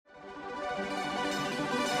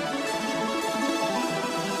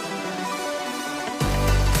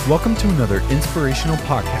Welcome to another inspirational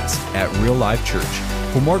podcast at Real Life Church.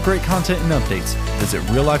 For more great content and updates, visit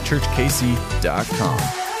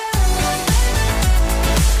reallifechurchkc.com.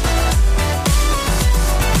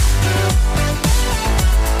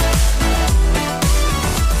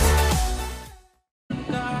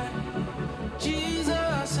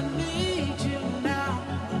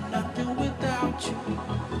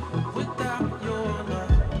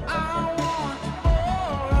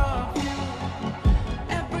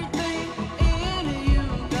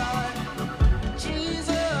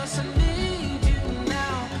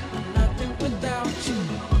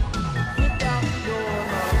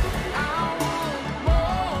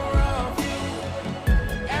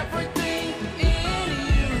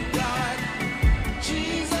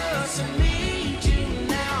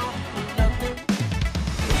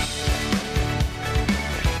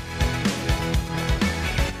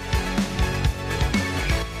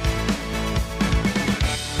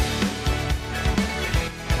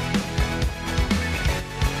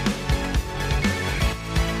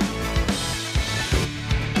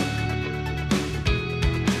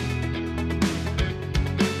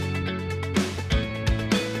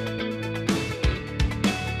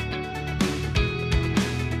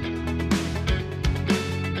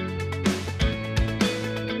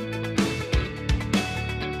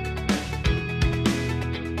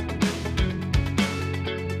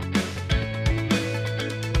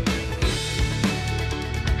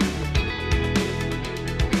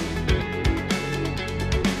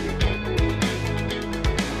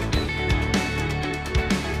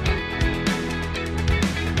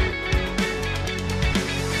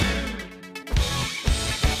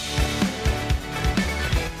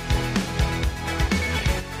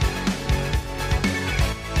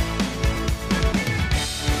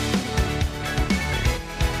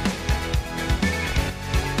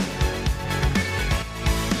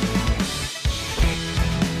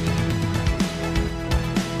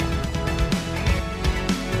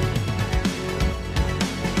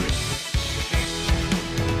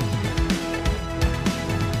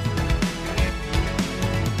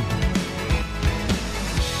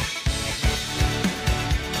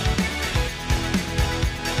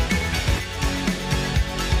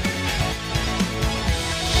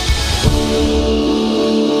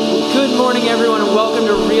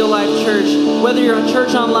 Whether you're at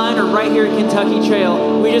church online or right here at Kentucky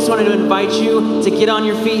Trail, we just wanted to invite you to get on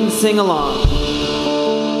your feet and sing along.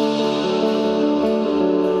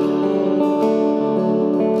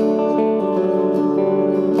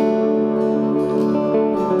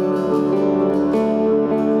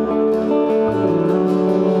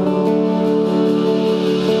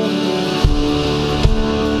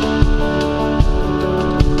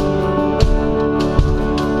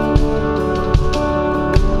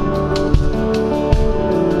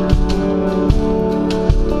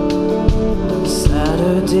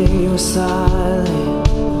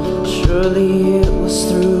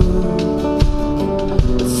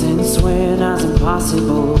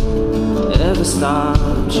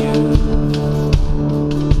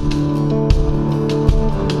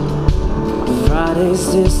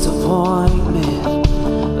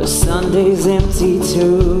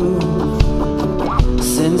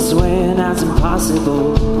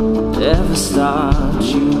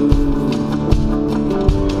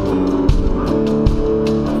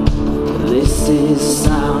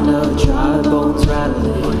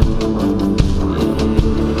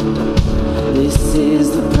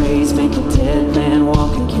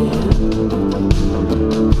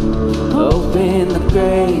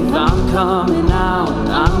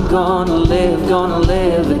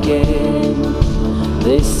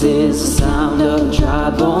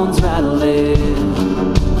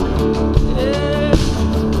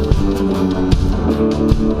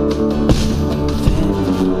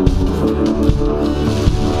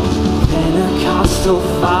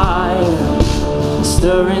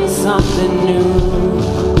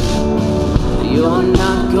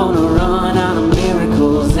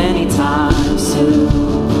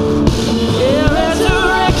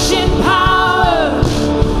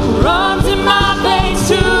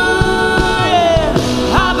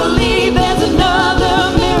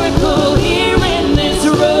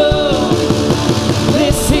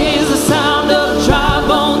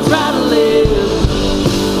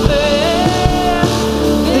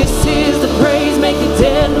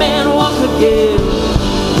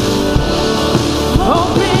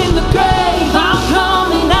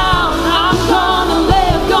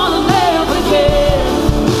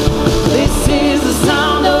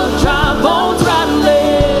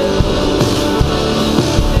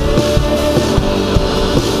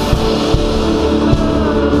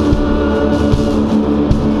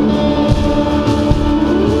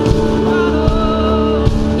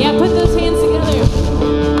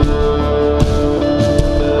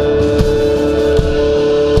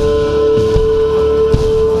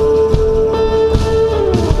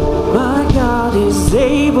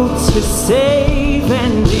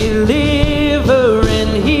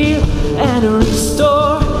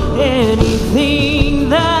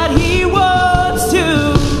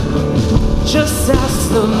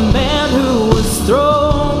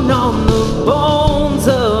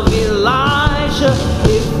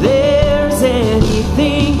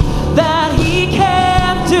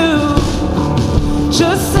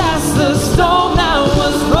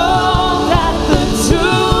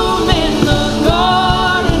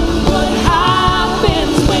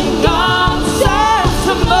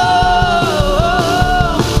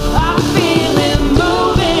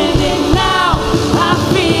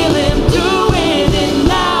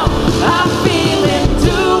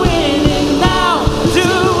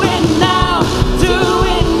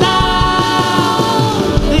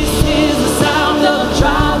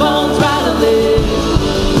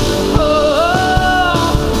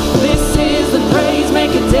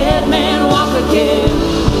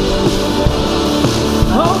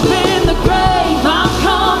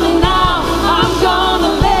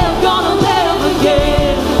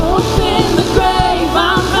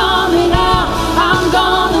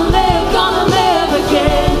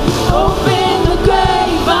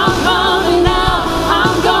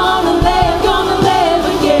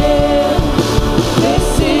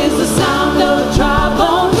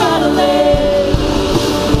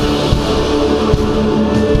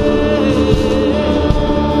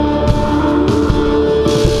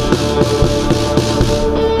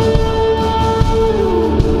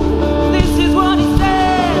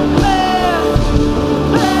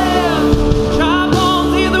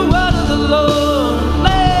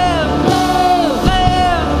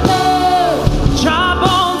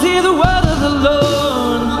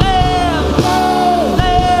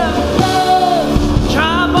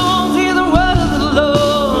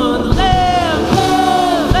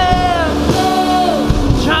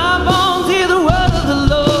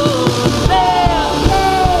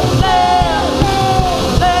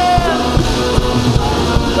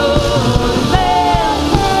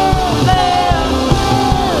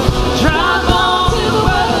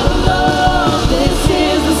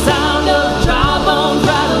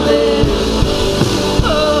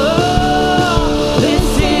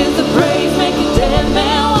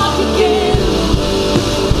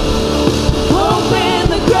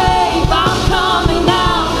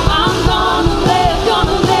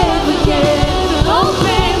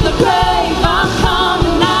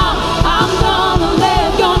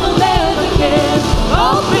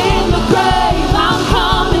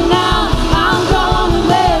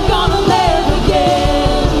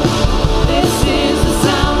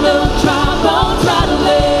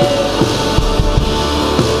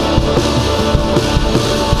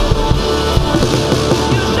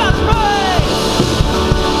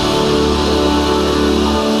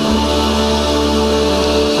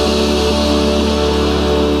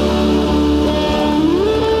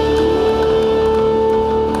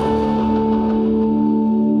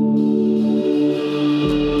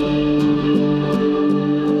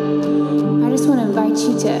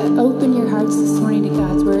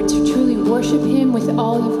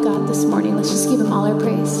 Let's just give him all our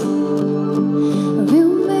praise.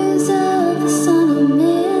 Rumors of the Son of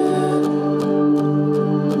Man,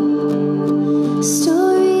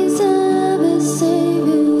 stories of a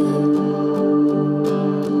Savior,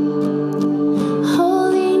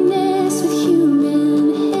 holiness with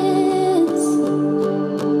human hands,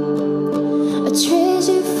 a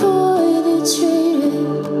treasure for the traitor.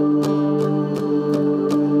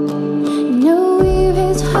 No ear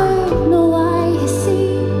has heard, no eye has seen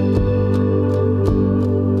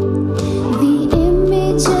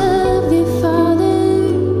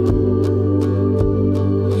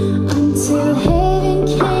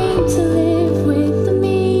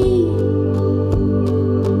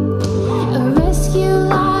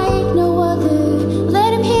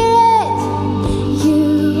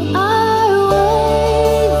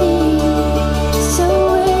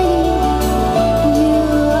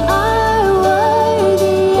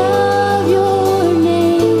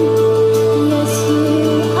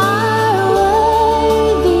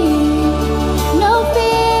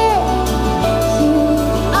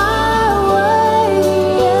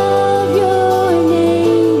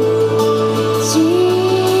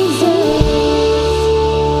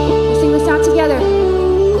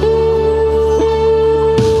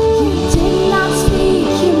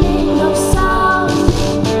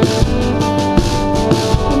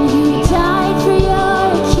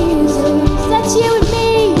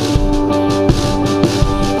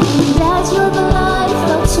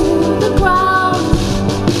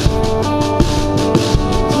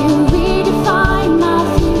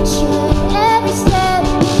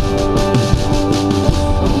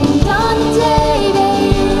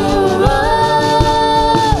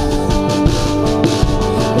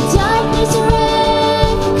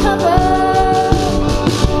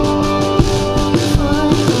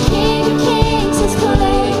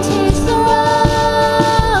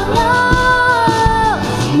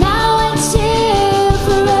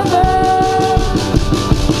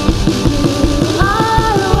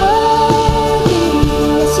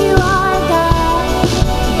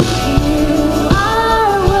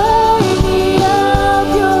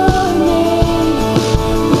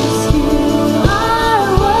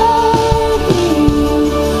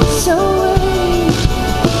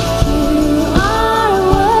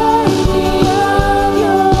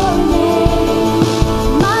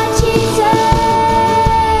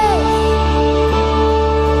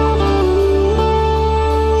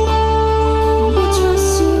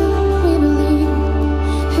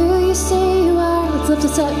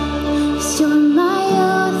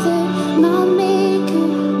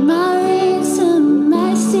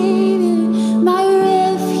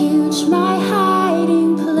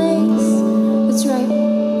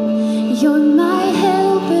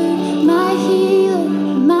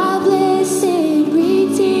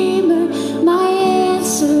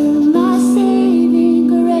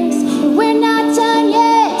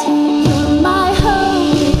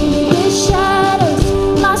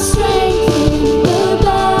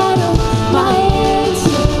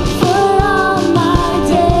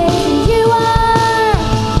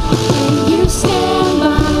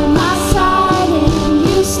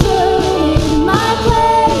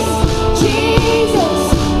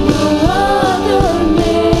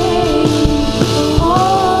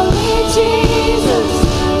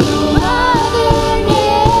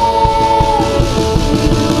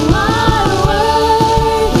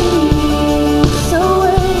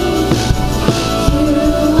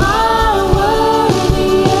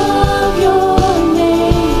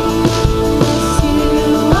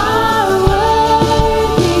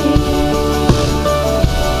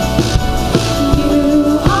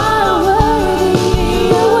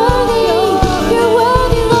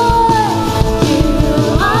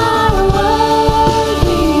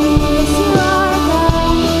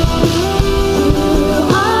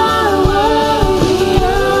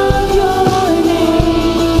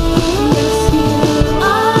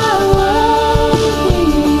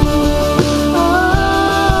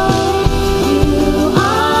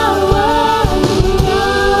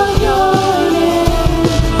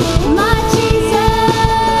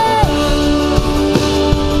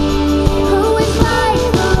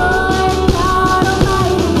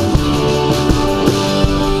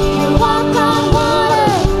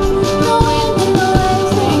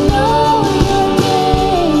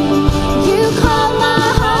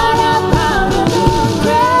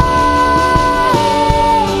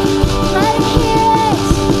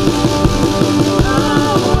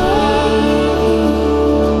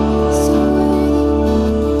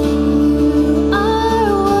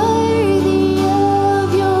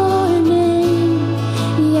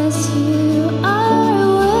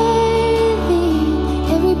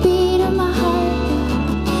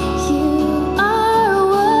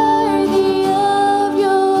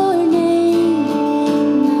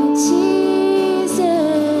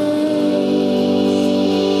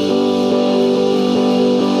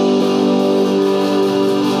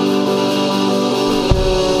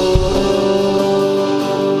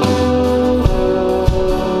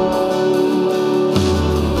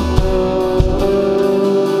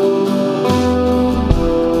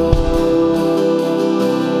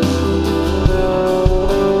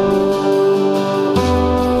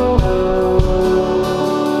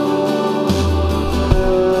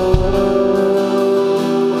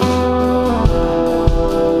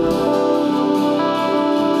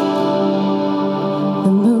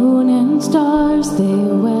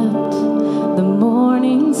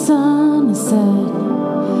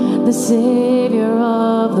the Savior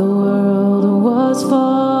of the world was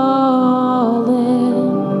fallen.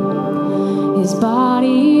 His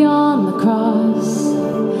body on the cross,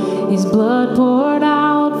 his blood poured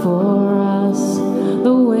out for us,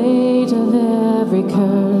 the weight of every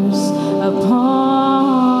curse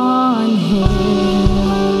upon him.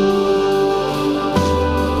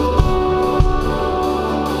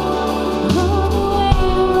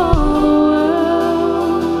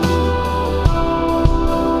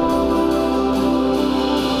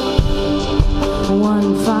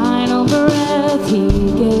 One final breath he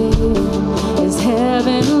gave as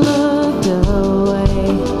heaven looked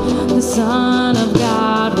away. The Son of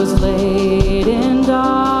God was laid in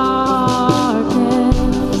darkness,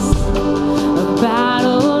 a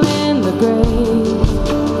battle in the grave.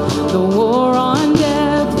 The war on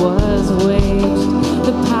death was waged,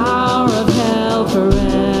 the power of hell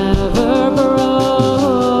forever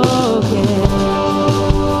broken.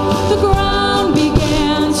 The ground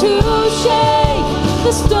began to shake,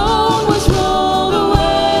 the stone was rolled away.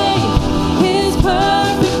 His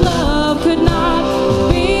perfect love could not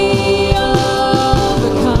be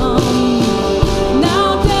overcome.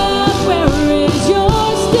 Now death, where is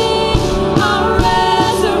your sting? Our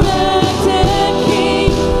resurrected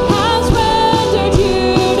King has rendered you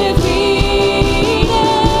defeated.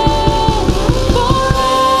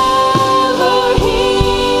 Forever he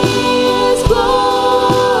is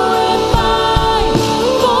glorified.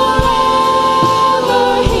 Forever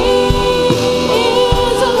he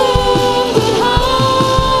is lifted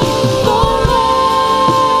high.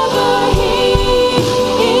 Forever he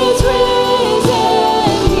is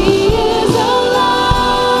risen. He is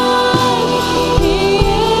alive. He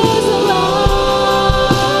is alive.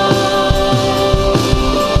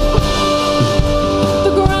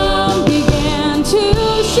 The ground began to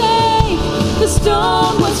shake, the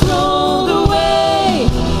stone was rolled away.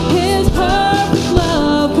 His perfect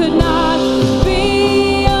love could not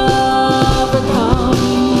be overcome.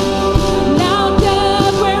 Now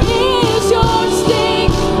death, where is your sting?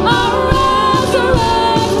 Our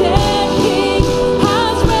resurrected King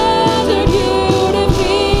has rendered you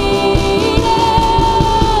defeated.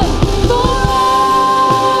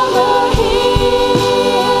 Forever he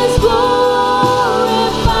is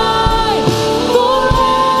glorified.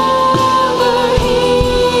 Forever he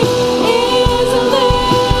is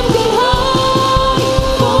lifted high.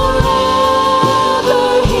 Forever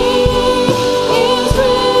he is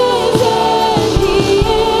risen. He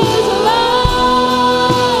is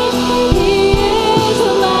alive. He is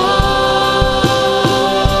alive.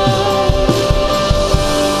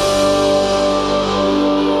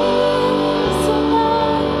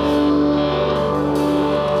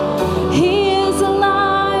 He is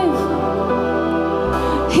alive.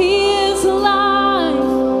 He is alive.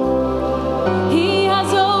 He has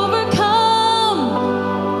overcome.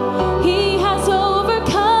 He has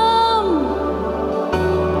overcome.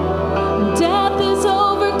 Death is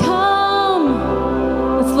overcome.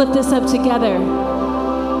 Let's lift this up together.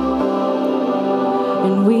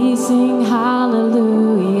 And we sing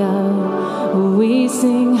hallelujah. We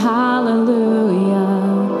sing hallelujah.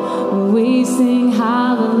 We sing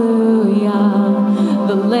hallelujah.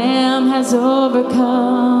 The Lamb has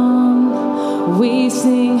overcome. We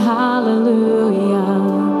sing hallelujah.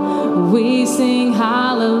 We sing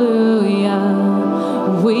hallelujah.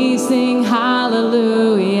 We sing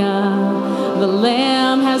hallelujah. The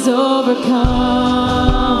Lamb has overcome.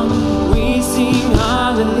 We sing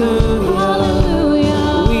hallelujah.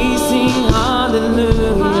 Hallelujah. We sing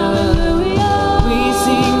hallelujah. Hallelujah. We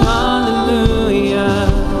sing hallelujah.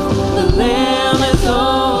 The Lamb has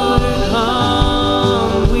overcome.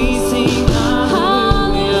 We sing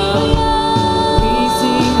hallelujah. We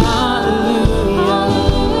sing hallelujah.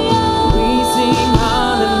 We sing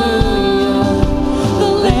hallelujah.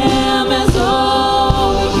 The Lamb has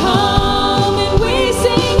overcome, and we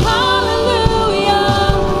sing hallelujah.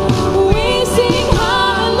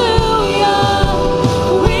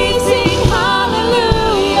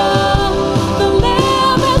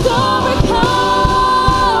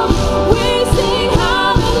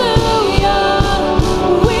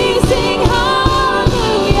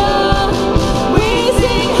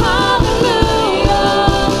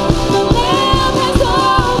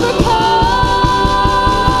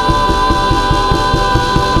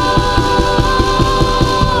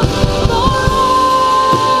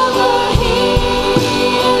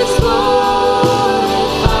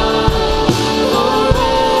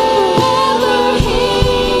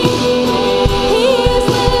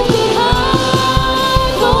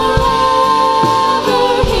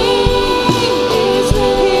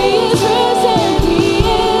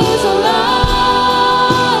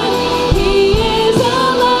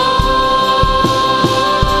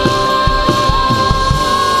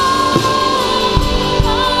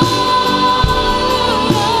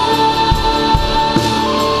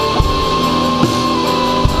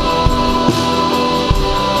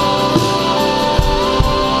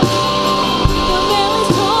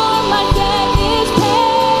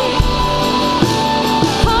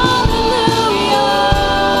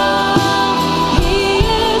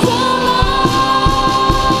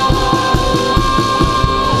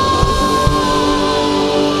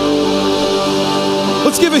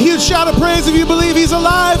 good shout of praise if you believe he's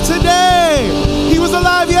alive today. He was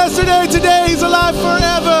alive yesterday, today he's alive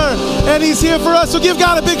forever, and he's here for us. So give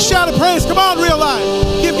God a big shout of praise. Come on, Real Life.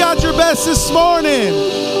 Give God your best this morning.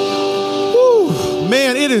 Woo.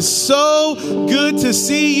 Man, it is so good to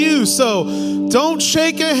see you. So don't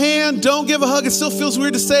shake a hand, don't give a hug. It still feels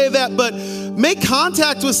weird to say that, but make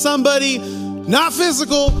contact with somebody, not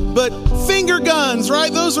physical, but finger guns,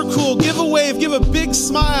 right? Those are cool. Give a wave, give a big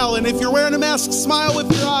smile. And if you're wearing a mask, smile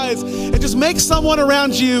with your eyes and just make someone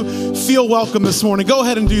around you feel welcome this morning. Go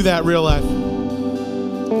ahead and do that, Real Life.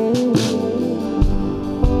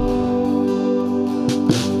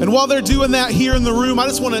 And while they're doing that here in the room, I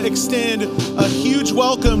just want to extend a huge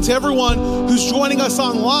welcome to everyone who's joining us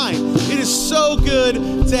online. It is so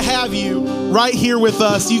good to have you right here with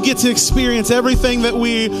us. You get to experience everything that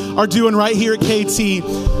we are doing right here at KT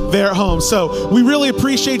there at home. So we really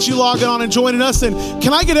appreciate you logging on and joining us. And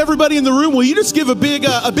can I get everybody in the room? Will you just give a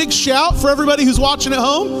big shout for everybody who's watching at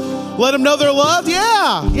home? Let them know they're loved.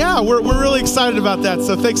 Yeah, we're really excited about that.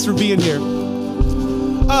 So thanks for being here.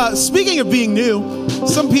 Speaking of being new,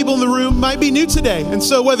 some people in the room might be new today. And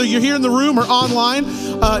so whether you're here in the room or online,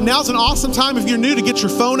 now's an awesome time if you're new to get your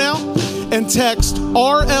phone out and text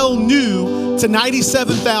RL New to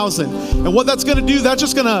 97,000. And what that's going to do, that's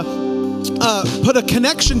just going to put a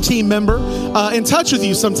connection team member in touch with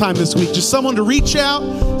you sometime this week. Just someone to reach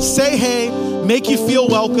out, say hey, make you feel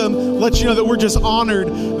welcome, let you know that we're just honored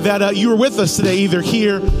that you were with us today, either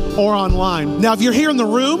here or online. Now, if you're here in the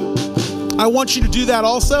room, I want you to do that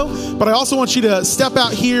also, but I also want you to step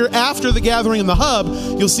out here after the gathering in the hub.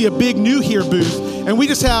 You'll see a big New Here booth, and we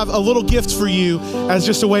just have a little gift for you as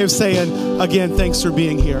just a way of saying, again, thanks for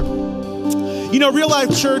being here. You know, Real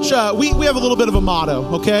Life Church, we have a little bit of a motto,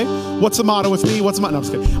 okay? What's the motto with me? No, I'm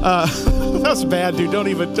just kidding. That was bad, dude. Don't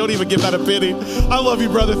even give that a pity. I love you,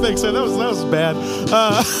 brother. Thanks, man. That was bad.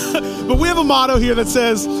 But we have a motto here that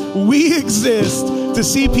says, we exist to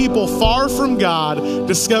see people far from God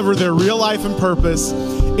discover their real life and purpose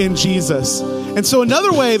in Jesus. And so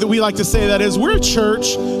another way that we like to say that is we're a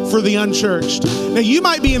church for the unchurched. Now, you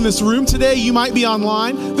might be in this room today. You might be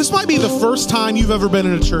online. This might be the first time you've ever been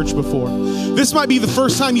in a church before. This might be the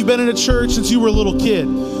first time you've been in a church since you were a little kid.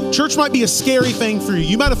 Church might be a scary thing for you.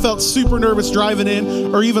 You might have felt super nervous driving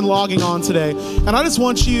in or even logging on today. And I just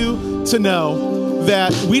want you to know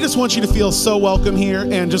that we just want you to feel so welcome here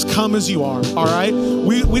and just come as you are, all right?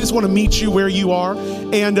 We just want to meet you where you are.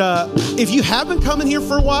 And if you have been coming here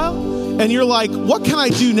for a while and you're like, what can I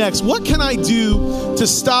do next? What can I do to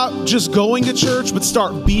stop just going to church but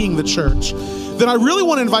start being the church? Then I really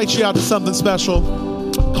want to invite you out to something special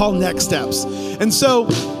called Next Steps. And so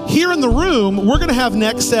here in the room, we're going to have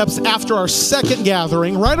Next Steps after our second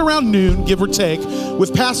gathering, right around noon, give or take,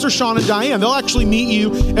 with Pastor Sean and Diane. They'll actually meet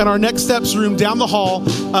you in our Next Steps room down the hall,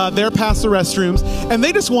 there past the restrooms. And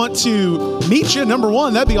they just want to meet you, number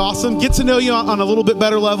one. That'd be awesome. Get to know you on a little bit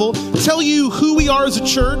better level. Tell you who we are as a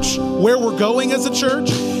church, where we're going as a church.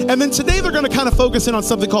 And then today they're going to kind of focus in on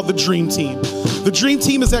something called the Dream Team. The Dream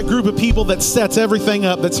Team is that group of people that sets everything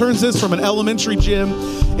up, that turns this from an elementary gym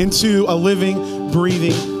into a living,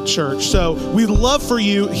 breathing church. So we'd love for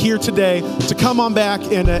you here today to come on back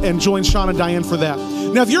and join Sean and Diane for that.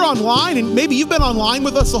 Now, if you're online, and maybe you've been online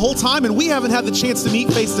with us the whole time and we haven't had the chance to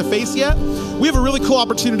meet face to face yet, we have a really cool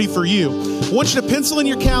opportunity for you. I want you to pencil in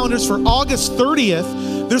your calendars for August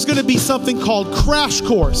 30th. There's going to be something called Crash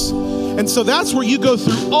Course. And so that's where you go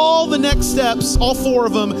through all the next steps, all four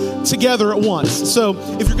of them together at once. So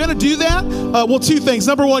if you're going to do that, well, two things.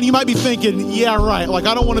 Number one, you might be thinking, yeah, right. Like,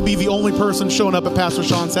 I don't want to be the only person showing up at Pastor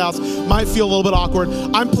Sean's house. Might feel a little bit awkward.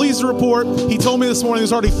 I'm pleased to report, he told me this morning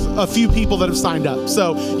there's already a few people that have signed up.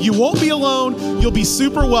 So you won't be alone. You'll be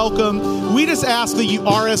super welcome. We just ask that you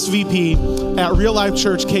RSVP at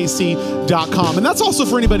reallifechurchkc.com. And that's also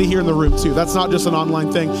for anybody here in the room too. That's not just an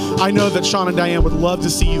online thing. I know that Sean and Diane would love to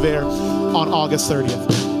see you there on August 30th.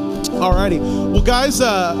 Alrighty. Well, guys,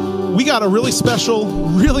 we got a really special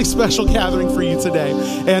gathering for you today.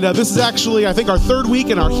 And this is actually, I think, our third week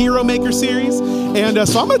in our Hero Maker series. And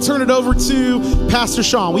so I'm going to turn it over to Pastor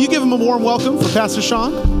Sean. Will you give him a warm welcome for Pastor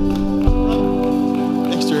Sean?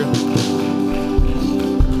 Thanks, Drew.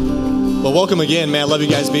 Well, welcome again, man. I love you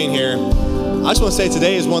guys being here. I just want to say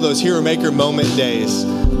today is one of those Hero Maker moment days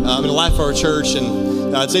in the life of our church.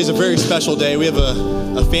 And today's a very special day. We have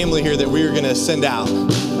a family here that we are going to send out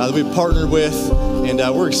that we've partnered with, and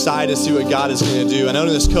we're excited to see what God is going to do. I know in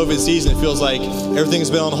this COVID season, it feels like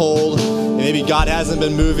everything's been on hold, and maybe God hasn't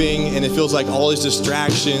been moving, and it feels like all these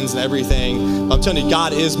distractions and everything. I'm telling you,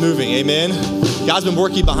 God is moving, amen? God's been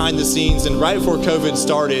working behind the scenes, and right before COVID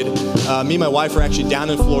started, me and my wife were actually down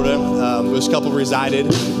in Florida. This couple resided.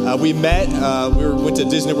 We met, went to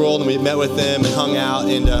Disney World, and we met with them and hung out.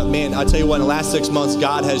 And man, I tell you what, in the last 6 months,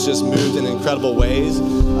 God has just moved in incredible ways.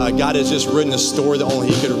 God has just written a story that only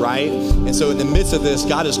He could write. And so in the midst of this,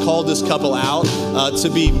 God has called this couple out to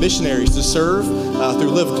be missionaries, to serve through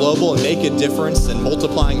Live Global and make a difference and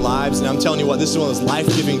multiplying lives. And I'm telling you what, this is one of those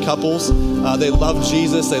life-giving couples. They love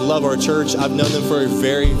Jesus. They love our church. I've known them for a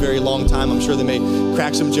very, very long time. I'm sure they may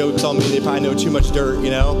crack some jokes on me. They probably know too much dirt, you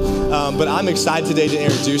know. But I'm excited today to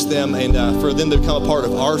introduce them and for them to become a part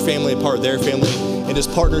of our family, a part of their family, and as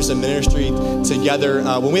partners in ministry together.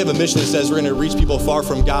 When we have a mission that says we're going to reach people far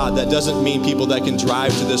from God, that doesn't mean people that can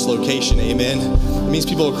drive to this location, amen? It means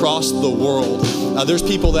people across the world. There's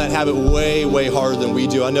people that have it way, way harder than we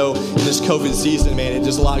do. I know in this COVID season, man,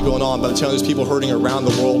 there's a lot going on, but I'm telling you, there's people hurting around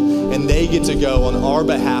the world, and they get to go on our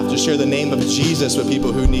behalf to share the name of Jesus with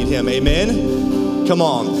people who need Him, amen? Come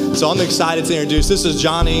on. So I'm excited to introduce. This is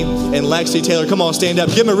Johnny and Lexi Taylor. Come on, stand up.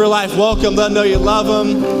 Give them a real life welcome. Let them know you love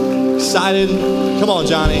them. Excited. Come on,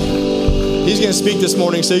 Johnny. He's going to speak this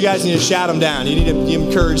morning, so you guys need to shout him down. You need to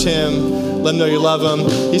encourage him. Let him know you love him.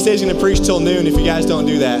 He says he's going to preach till noon if you guys don't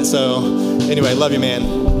do that. So anyway, love you,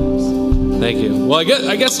 man. Thank you. Well,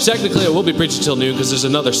 I guess technically I will be preaching till noon because there's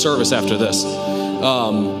another service after this.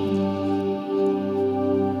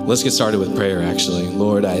 Let's get started with prayer, actually.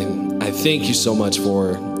 Lord, I thank you so much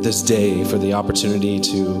for this day, for the opportunity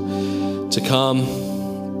to come,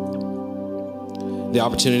 the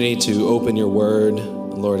opportunity to open your word.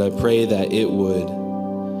 Lord, I pray that it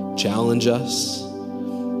would challenge us,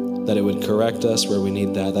 that it would correct us where we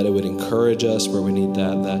need that it would encourage us where we need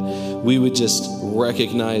that we would just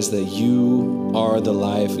recognize that you are the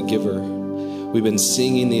life giver. We've been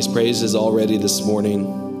singing these praises already this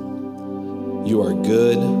morning. You are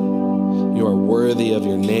good. You are worthy of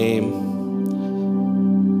your name.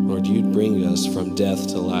 Lord, you'd bring us from death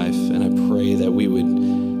to life. And I pray that we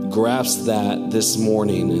would grasp that this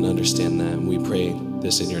morning and understand that. And we pray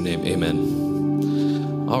this in your name.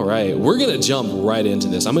 Amen. All right. We're going to jump right into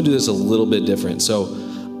this. I'm going to do this a little bit different. So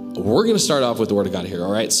we're going to start off with the Word of God here.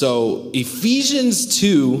 All right. So Ephesians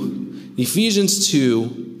 2,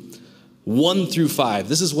 1 through 5.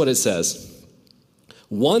 This is what it says.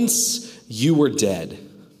 Once you were dead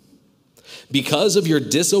because of your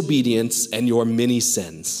disobedience and your many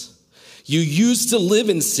sins. You used to live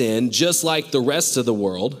in sin just like the rest of the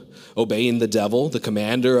world, obeying the devil, the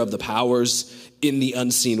commander of the powers in the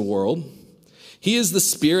unseen world. He is the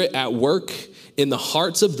spirit at work in the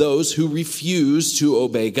hearts of those who refuse to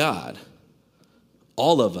obey God.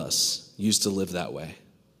 All of us used to live that way,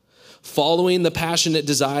 following the passionate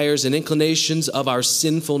desires and inclinations of our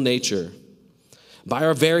sinful nature. By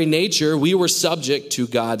our very nature, we were subject to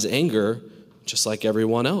God's anger, just like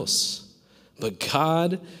everyone else. But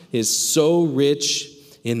God is so rich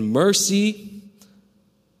in mercy,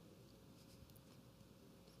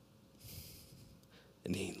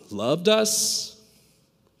 and He loved us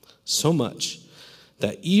so much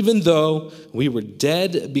that even though we were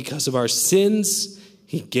dead because of our sins,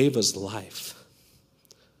 He gave us life.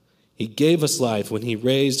 He gave us life when He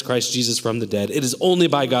raised Christ Jesus from the dead. It is only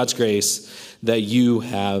by God's grace that you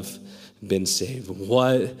have been saved.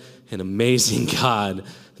 What an amazing God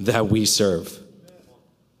that we serve.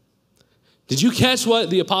 Did you catch what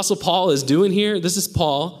the Apostle Paul is doing here? This is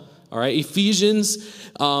Paul, all right, Ephesians.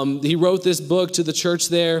 He wrote this book to the church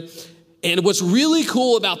there. And what's really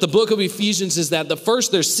cool about the book of Ephesians is that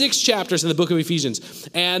there's 6 chapters in the book of Ephesians.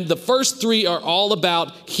 And the first 3 are all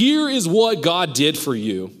about, here is what God did for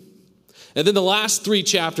you. And then the last 3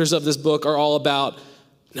 chapters of this book are all about,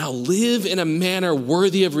 now live in a manner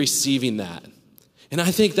worthy of receiving that. And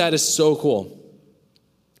I think that is so cool.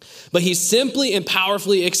 But he simply and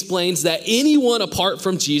powerfully explains that anyone apart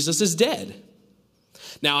from Jesus is dead.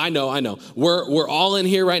 Now, I know. We're all in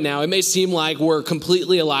here right now. It may seem like we're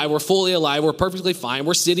completely alive. We're fully alive. We're perfectly fine.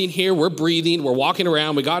 We're sitting here. We're breathing. We're walking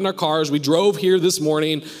around. We got in our cars. We drove here this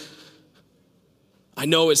morning. I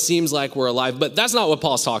know it seems like we're alive, but that's not what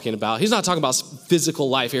Paul's talking about. He's not talking about physical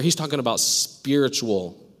life here. He's talking about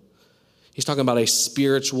spiritual. He's talking about a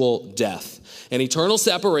spiritual death, an eternal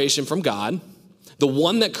separation from God, the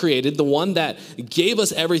one that created, the one that gave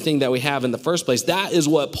us everything that we have in the first place. That is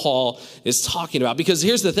what Paul is talking about. Because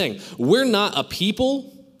here's the thing. We're not a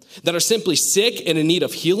people that are simply sick and in need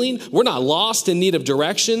of healing. We're not lost in need of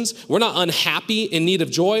directions. We're not unhappy in need of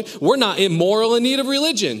joy. We're not immoral in need of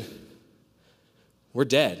religion. We're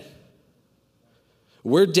dead.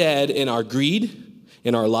 We're dead in our greed,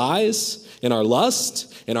 in our lies, in our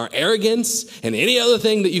lust, in our arrogance, and any other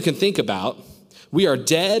thing that you can think about. We are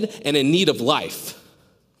dead and in need of life.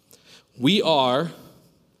 We are,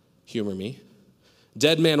 humor me,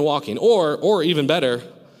 dead man walking, or even better,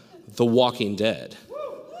 the walking dead,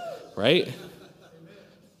 right?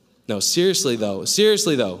 No, seriously though,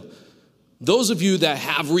 those of you that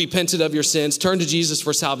have repented of your sins, turn to Jesus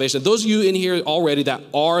for salvation, those of you in here already that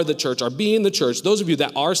are the church, are being the church, those of you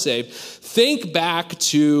that are saved, think back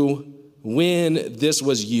to when this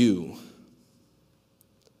was you.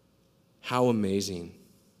 How amazing.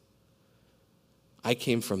 I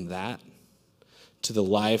came from that to the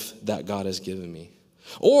life that God has given me.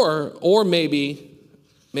 Or maybe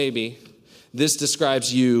this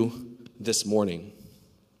describes you this morning.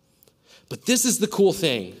 But this is the cool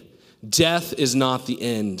thing. Death is not the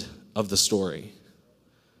end of the story.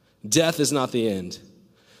 Death is not the end.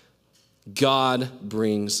 God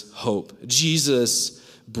brings hope. Jesus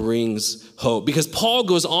brings hope. Because Paul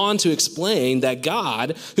goes on to explain that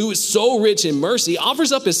God, who is so rich in mercy,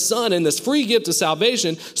 offers up his son in this free gift of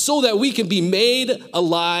salvation so that we can be made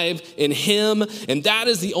alive in him. And that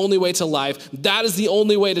is the only way to life. That is the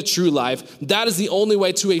only way to true life. That is the only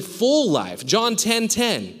way to a full life. John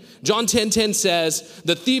 10:10. John 10:10 says,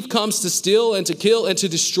 the thief comes to steal and to kill and to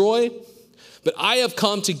destroy, but I have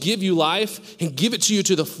come to give you life and give it to you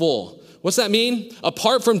to the full. What's that mean?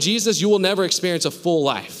 Apart from Jesus, you will never experience a full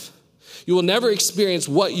life. You will never experience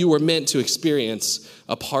what you were meant to experience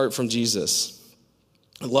apart from Jesus.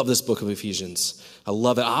 I love this book of Ephesians. I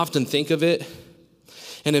love it. I often think of it,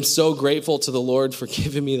 and I'm so grateful to the Lord for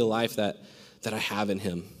giving me the life that I have in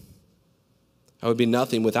him. I would be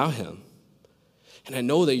nothing without him. And I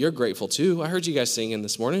know that you're grateful too. I heard you guys singing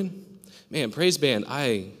this morning. Man, praise band,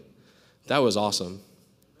 that was awesome.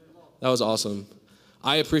 That was awesome.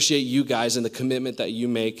 I appreciate you guys and the commitment that you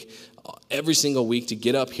make every single week to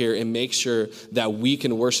get up here and make sure that we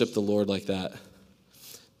can worship the Lord like that.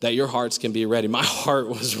 That your hearts can be ready. My heart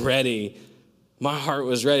was ready. My heart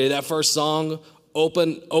was ready. That first song,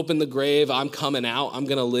 open the grave, I'm coming out, I'm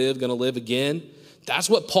gonna live again. That's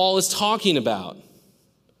what Paul is talking about.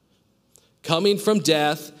 Coming from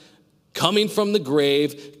death, coming from the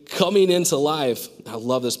grave, coming into life. I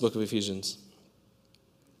love this book of Ephesians.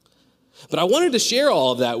 But I wanted to share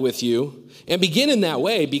all of that with you and begin in that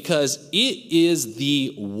way because it is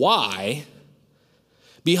the why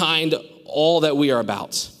behind all that we are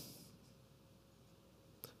about.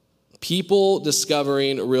 People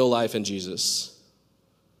discovering real life in Jesus.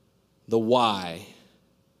 The why.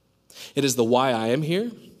 It is the why I am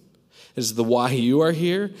here. It is the why you are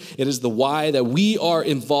here. It is the why that we are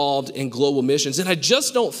involved in global missions. And I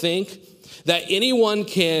just don't think that anyone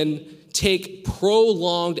can take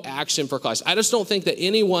prolonged action for Christ. I just don't think that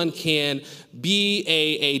anyone can be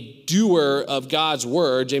a doer of God's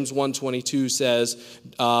word. James 1:22 says,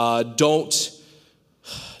 don't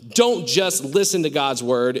just listen to God's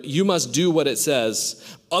word. You must do what it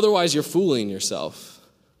says. Otherwise, you're fooling yourself.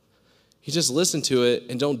 You just listen to it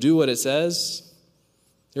and don't do what it says.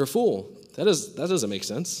 You're a fool. That doesn't make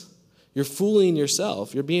sense. You're fooling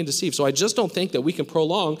yourself. You're being deceived. So I just don't think that we can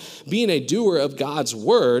prolong being a doer of God's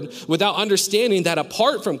word without understanding that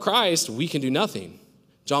apart from Christ, we can do nothing.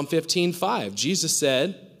 John 15:5, Jesus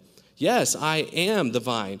said, yes, I am the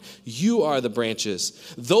vine. You are the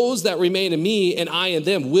branches. Those that remain in me and I in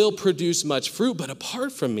them will produce much fruit. But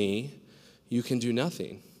apart from me, you can do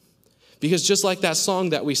nothing. Because just like that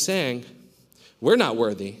song that we sang, we're not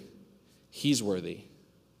worthy. He's worthy.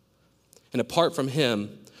 And apart from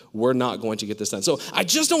him, we're not going to get this done. So I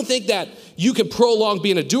just don't think that you can prolong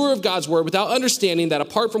being a doer of God's word without understanding that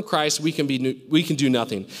apart from Christ, we can do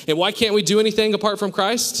nothing. And why can't we do anything apart from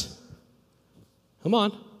Christ? Come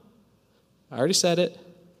on. I already said it.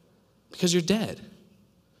 Because you're dead.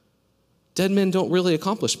 Dead men don't really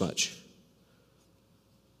accomplish much.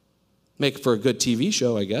 Make for a good TV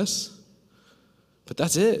show, I guess. But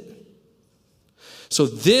that's it. So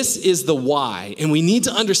this is the why, and we need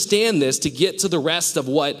to understand this to get to the rest of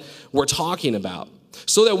what we're talking about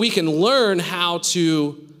so that we can learn how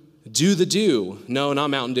to do the do. No, not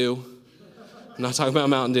Mountain Dew. I'm not talking about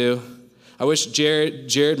Mountain Dew. I wish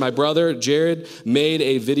Jared, my brother, Jared, made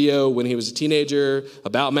a video when he was a teenager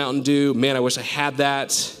about Mountain Dew. Man, I wish I had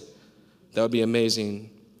that. That would be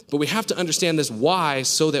amazing. But we have to understand this why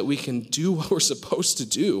so that we can do what we're supposed to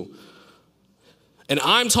do. And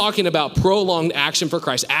I'm talking about prolonged action for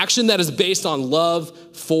Christ, action that is based on love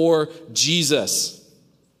for Jesus.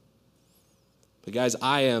 But guys,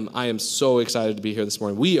 I am so excited to be here this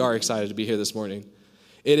morning. We are excited to be here this morning.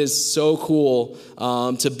 It is so cool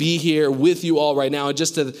to be here with you all right now and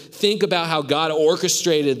just to think about how God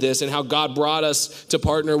orchestrated this and how God brought us to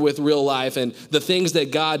partner with Real Life and the things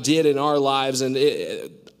that God did in our lives. And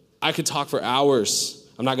I could talk for hours.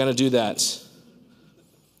 I'm not going to do that.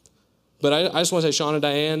 But I just want to say, Sean and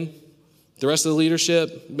Diane, the rest of the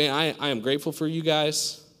leadership, man, I am grateful for you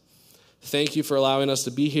guys. Thank you for allowing us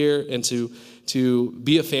to be here and to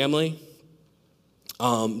be a family.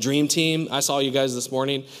 Dream Team, I saw you guys this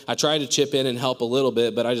morning. I tried to chip in and help a little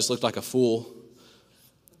bit, but I just looked like a fool.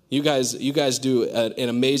 You guys do an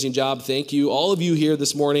amazing job. Thank you. All of you here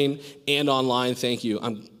this morning and online, thank you.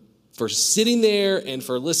 For sitting there and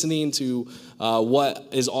for listening to what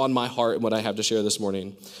is on my heart and what I have to share this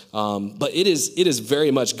morning. But it is very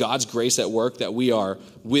much God's grace at work that we are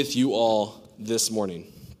with you all this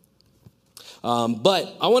morning.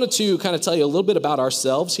 But I wanted to kind of tell you a little bit about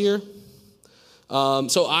ourselves here.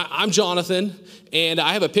 So I'm Jonathan, and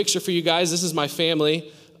I have a picture for you guys. This is my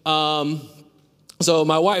family. So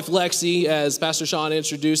my wife, Lexi, as Pastor Sean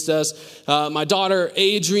introduced us. My daughter,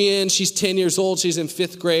 Adrian, she's 10 years old. She's in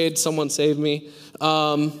 5th grade. Someone save me.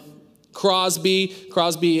 Crosby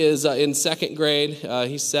is in 2nd grade.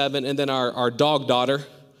 He's 7. And then our dog daughter.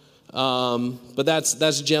 But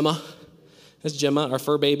that's Gemma. That's Gemma, our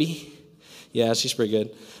fur baby. Yeah, she's pretty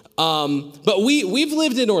good. But we've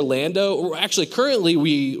lived in Orlando. Actually, currently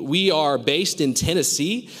we are based in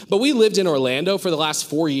Tennessee, but we lived in Orlando for the last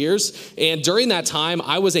 4 years. And during that time,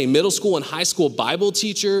 I was a middle school and high school Bible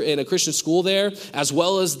teacher in a Christian school there, as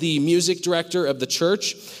well as the music director of the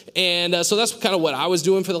church. And so that's kind of what I was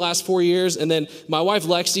doing for the last 4 years. And then my wife,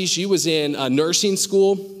 Lexi, she was in nursing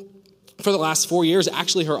school for the last 4 years.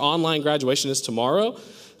 Actually, her online graduation is tomorrow.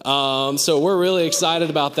 So we're really excited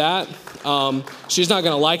about that. She's not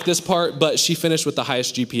going to like this part, but she finished with the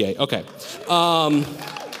highest GPA. Okay.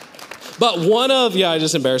 But I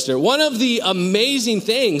just embarrassed her. One of the amazing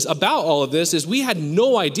things about all of this is we had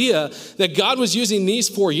no idea that God was using these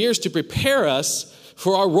 4 years to prepare us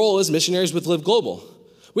for our role as missionaries with Live Global.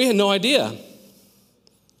 We had no idea.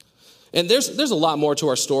 And there's a lot more to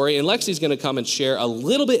our story, and Lexi's going to come and share a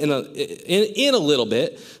little bit in a little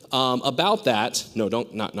bit about that. No,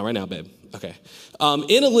 not right now, babe. Okay,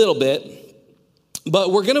 in a little bit,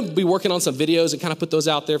 but we're going to be working on some videos and kind of put those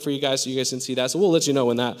out there for you guys so you guys can see that. So we'll let you know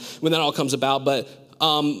when that all comes about. But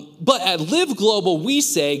at Live Global, we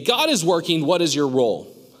say God is working. What is your role?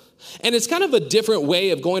 And it's kind of a different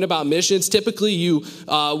way of going about missions. Typically, you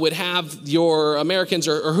would have your Americans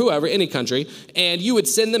or whoever, any country, and you would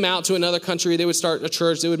send them out to another country. They would start a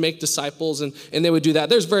church. They would make disciples, and they would do that.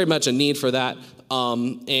 There's very much a need for that.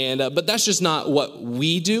 But that's just not what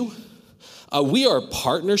we do. We are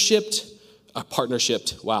partnership.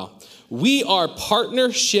 Wow. We are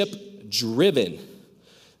partnership driven.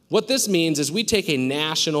 What this means is we take a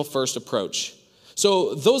national first approach.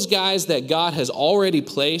 So those guys that God has already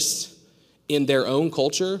placed in their own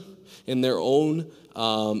culture, in their own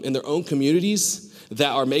communities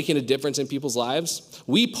that are making a difference in people's lives,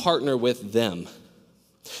 we partner with them.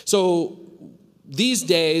 So these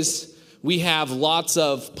days we have lots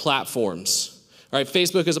of platforms. All right,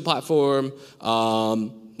 Facebook is a platform.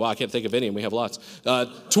 I can't think of any, and we have lots.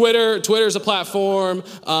 Twitter is a platform.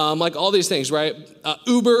 Like all these things, right?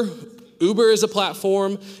 Uber is a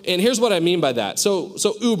platform, and here's what I mean by that. So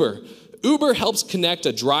Uber helps connect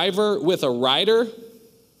a driver with a rider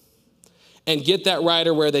and get that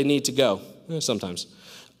rider where they need to go, sometimes.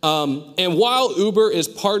 And while Uber is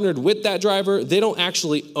partnered with that driver, they don't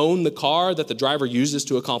actually own the car that the driver uses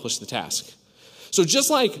to accomplish the task. So just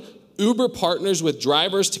like Uber partners with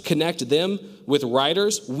drivers to connect them with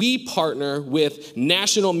riders, we partner with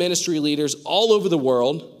national ministry leaders all over the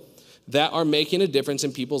world that are making a difference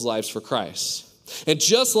in people's lives for Christ. And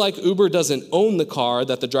just like Uber doesn't own the car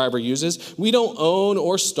that the driver uses, we don't own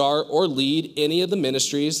or start or lead any of the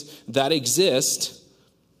ministries that exist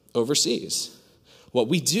overseas. What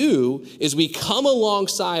we do is we come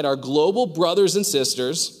alongside our global brothers and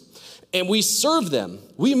sisters and we serve them.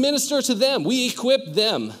 We minister to them. We equip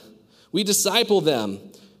them. We disciple them.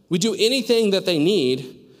 We do anything that they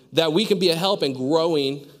need that we can be a help in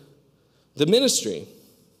growing the ministry.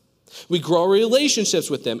 We grow relationships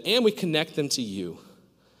with them, and we connect them to you.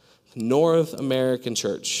 North American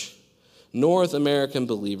church, North American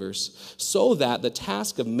believers, so that the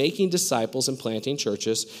task of making disciples and planting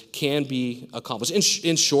churches can be accomplished.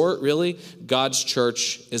 In short, really, God's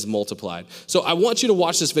church is multiplied. So I want you to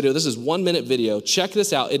watch this video. This is a 1-minute video. Check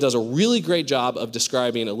this out. It does a really great job of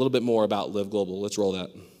describing a little bit more about Live Global. Let's roll that.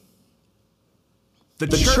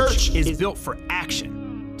 The church is built for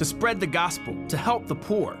action, to spread the gospel, to help the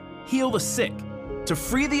poor, heal the sick, to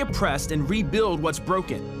free the oppressed and rebuild what's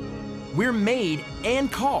broken. We're made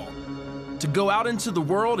and called to go out into the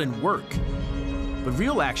world and work. But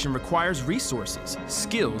real action requires resources,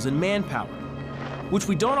 skills, and manpower, which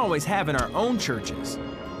we don't always have in our own churches.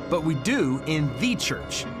 but we do in the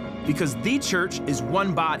church, because the church is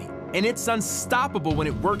one body, and it's unstoppable when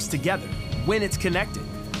it works together, when it's connected.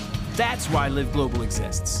 That's why Live Global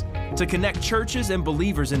exists, to connect churches and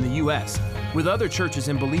believers in the U.S. with other churches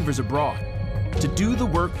and believers abroad, to do the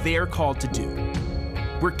work they are called to do.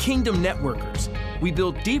 We're kingdom networkers. We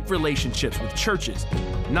build deep relationships with churches,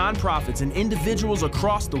 nonprofits, and individuals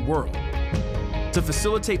across the world to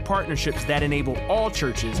facilitate partnerships that enable all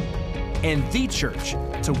churches and the church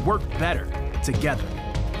to work better together.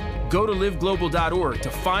 Go to liveglobal.org to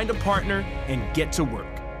find a partner and get to work.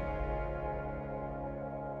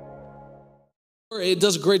 It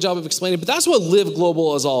does a great job of explaining, but that's what Live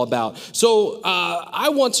Global is all about. So I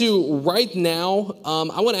want to, right now,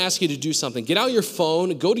 I want to ask you to do something. Get out your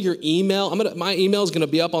phone, go to your email. My email is going to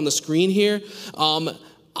be up on the screen here.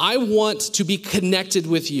 I want to be connected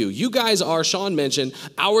with you. You guys are, Sean mentioned,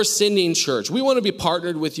 our sending church. We want to be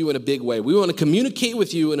partnered with you in a big way. We want to communicate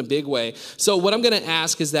with you in a big way. So what I'm going to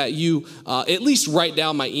ask is that you at least write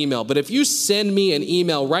down my email. But if you send me an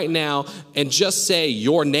email right now and just say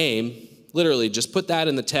your name, literally just put that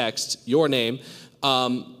in the text, your name,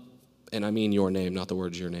 and I mean your name, not the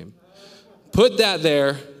words your name. Put that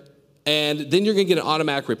there. And then you're going to get an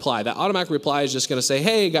automatic reply. That automatic reply is just going to say,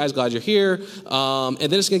 hey, guys, glad you're here. And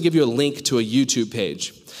then it's going to give you a link to a YouTube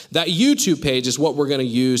page. That YouTube page is what we're going to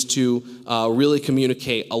use to really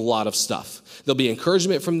communicate a lot of stuff. There'll be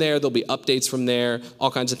encouragement from there. There'll be updates from there, all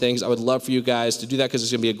kinds of things. I would love for you guys to do that because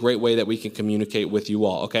it's going to be a great way that we can communicate with you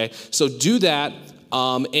all, okay? So do that.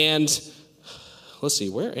 And let's see,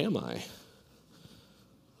 where am I?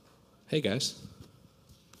 Hey, guys.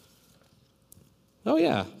 Oh,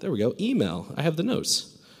 yeah, there we go. Email. I have the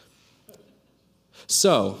notes.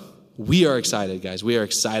 So we are excited, guys. We are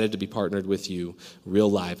excited to be partnered with you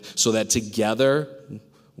real live so that together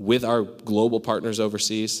with our global partners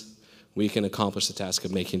overseas, we can accomplish the task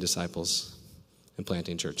of making disciples and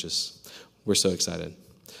planting churches. We're so excited.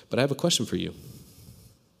 But I have a question for you.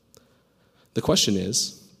 The question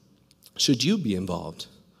is, should you be involved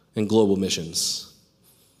in global missions?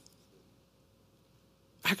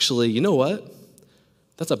 Actually, you know what?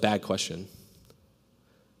 That's a bad question.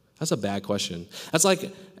 That's a bad question. That's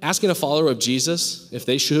like asking a follower of Jesus if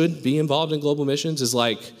they should be involved in global missions is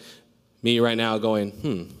like me right now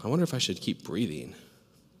going, I wonder if I should keep breathing.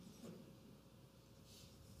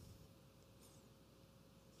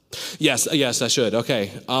 Yes, I should.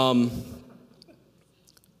 Okay.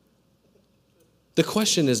 The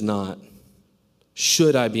question is not,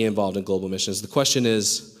 should I be involved in global missions? The question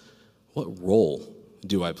is, what role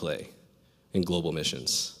do I play in global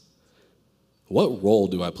missions? What role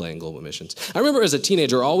do I play in global missions? I remember as a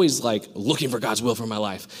teenager always like looking for God's will for my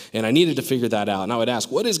life, and I needed to figure that out. And I would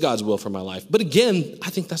ask, what is God's will for my life? But again, I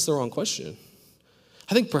think that's the wrong question.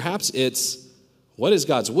 I think perhaps it's, what is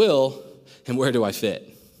God's will and where do I fit?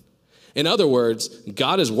 In other words,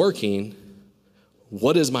 God is working.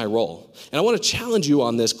 What is my role? And I want to challenge you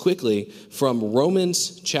on this quickly from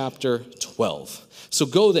Romans chapter 12. So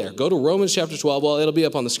go there. Go to Romans chapter 12. Well, it'll be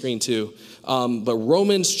up on the screen too. But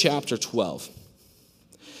Romans chapter 12.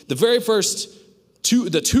 The very first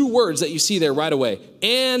the two words that you see there right away.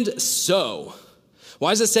 And so.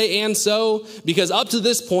 Why does it say and so? Because up to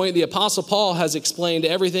this point, the Apostle Paul has explained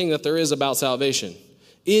everything that there is about salvation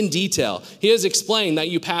in detail. He has explained that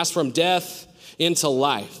you pass from death into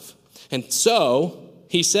life. And so,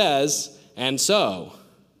 he says, and so.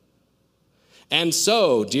 And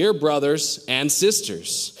so, dear brothers and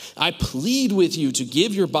sisters, I plead with you to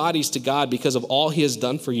give your bodies to God because of all he has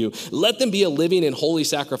done for you. Let them be a living and holy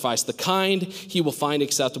sacrifice, the kind he will find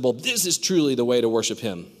acceptable. This is truly the way to worship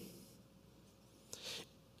him.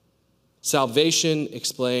 Salvation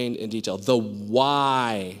explained in detail. The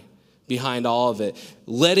why behind all of it.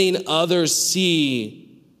 Letting others see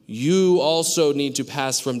you also need to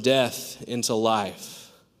pass from death into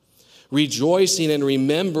life. Rejoicing and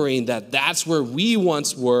remembering that that's where we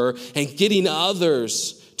once were and getting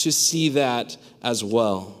others to see that as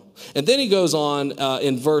well. And then he goes on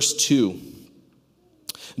in verse 2.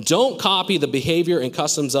 Don't copy the behavior and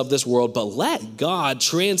customs of this world, but let God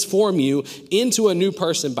transform you into a new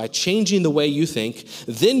person by changing the way you think.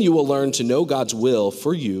 Then you will learn to know God's will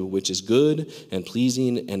for you, which is good and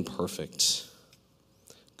pleasing and perfect.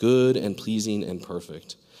 Good and pleasing and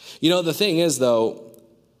perfect. You know, the thing is, though,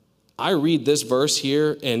 I read this verse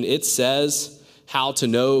here, and it says how to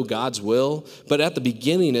know God's will. But at the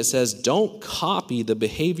beginning, it says, don't copy the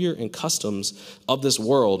behavior and customs of this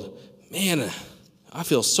world. Man, I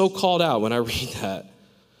feel so called out when I read that.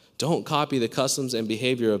 Don't copy the customs and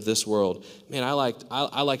behavior of this world. Man, I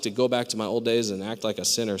like to go back to my old days and act like a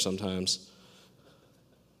sinner sometimes.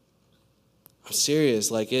 I'm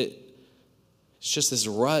serious. Like it's just this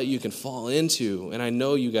rut you can fall into. And I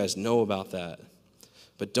know you guys know about that.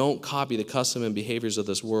 But don't copy the custom and behaviors of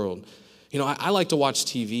this world. You know, I like to watch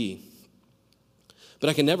TV. But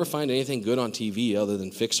I can never find anything good on TV other than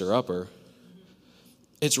Fixer Upper.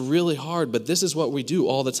 It's really hard, but this is what we do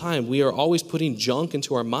all the time. We are always putting junk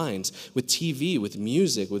into our minds with TV, with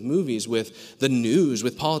music, with movies, with the news,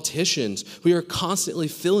 with politicians. We are constantly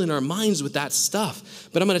filling our minds with that stuff.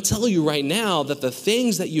 But I'm going to tell you right now that the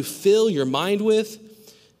things that you fill your mind with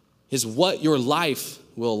is what your life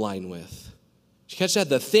will align with. Did you catch that?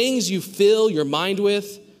 The things you fill your mind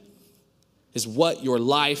with is what your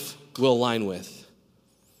life will align with.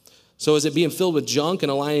 So is it being filled with junk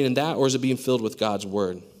and aligning in that, or is it being filled with God's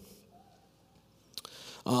word?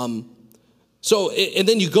 And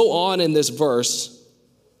then you go on in this verse,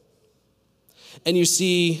 and you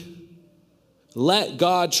see, let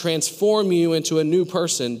God transform you into a new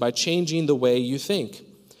person by changing the way you think.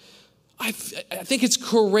 I think it's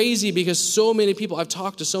crazy because so many people, I've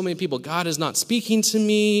talked to so many people, God is not speaking to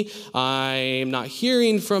me, I'm not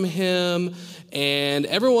hearing from him, and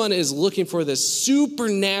everyone is looking for this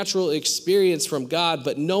supernatural experience from God,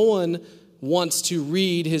 but no one wants to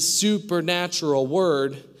read his supernatural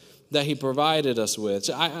word that he provided us with.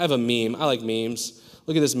 I have a meme. I like memes.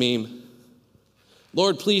 Look at this meme.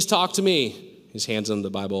 Lord, please talk to me. His hands on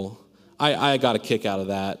the Bible. I got a kick out of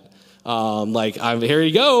that. Here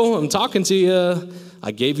you go. I'm talking to you.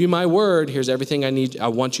 I gave you my word. Here's everything I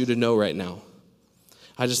want you to know right now.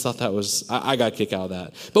 I just thought that was, I got a kick out of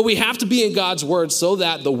that. But we have to be in God's word so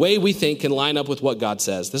that the way we think can line up with what God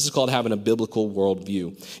says. This is called having a biblical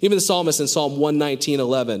worldview. Even the psalmist in Psalm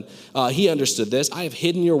 119:11, he understood this. I have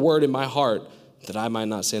hidden your word in my heart that I might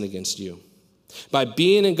not sin against you. By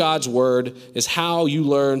being in God's word is how you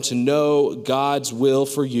learn to know God's will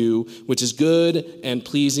for you, which is good and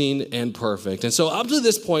pleasing and perfect. And so up to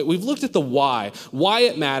this point, we've looked at the why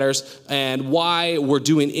it matters and why we're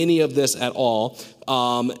doing any of this at all,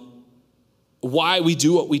 why we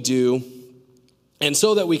do what we do, and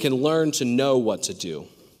so that we can learn to know what to do.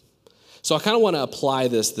 So I kind of want to apply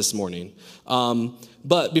this morning.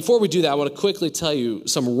 But before we do that, I want to quickly tell you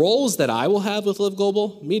some roles that I will have with Live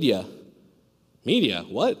Global. Media,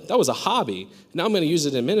 what? That was a hobby. Now I'm going to use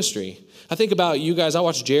it in ministry. I think about you guys. I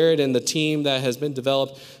watch Jared and the team that has been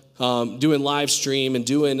developed doing live stream and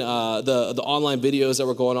doing the online videos that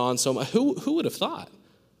were going on. So who would have thought?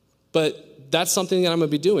 But that's something that I'm going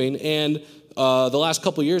to be doing. And the last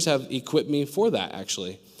couple of years have equipped me for that,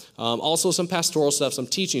 actually. Also some pastoral stuff, some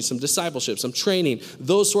teaching, some discipleship, some training,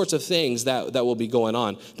 those sorts of things that will be going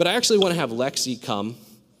on. But I actually want to have Lexi come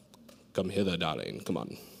hither, darling. Come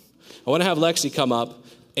on. I want to have Lexi come up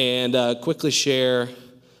and quickly share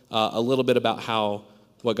a little bit about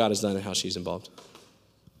what God has done and how she's involved.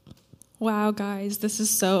 Wow, guys, this is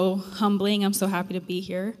so humbling. I'm so happy to be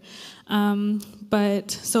here. So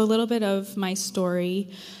a little bit of my story.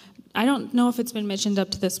 I don't know if it's been mentioned up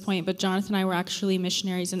to this point, but Jonathan and I were actually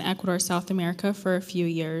missionaries in Ecuador, South America for a few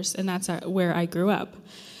years, and that's where I grew up.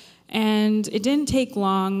 And it didn't take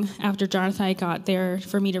long after Jonathan and I got there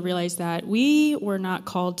for me to realize that we were not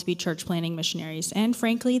called to be church planting missionaries. And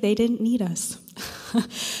frankly, they didn't need us.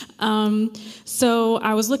 So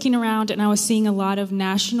I was looking around and I was seeing a lot of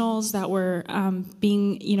nationals that were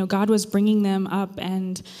God was bringing them up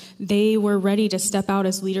and they were ready to step out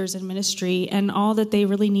as leaders in ministry. And all that they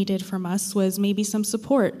really needed from us was maybe some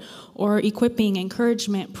support or equipping,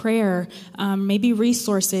 encouragement, prayer, maybe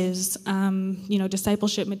resources,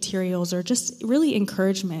 discipleship materials, or just really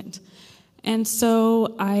encouragement. And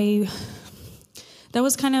so that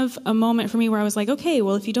was kind of a moment for me where I was like, okay,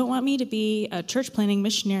 well, if you don't want me to be a church planting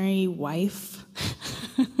missionary wife,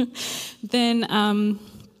 then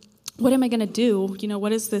what am I going to do?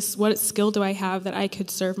 What skill do I have that I could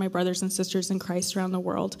serve my brothers and sisters in Christ around the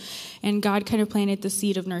world? And God kind of planted the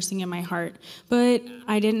seed of nursing in my heart. But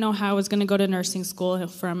I didn't know how I was going to go to nursing school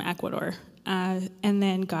from Ecuador. And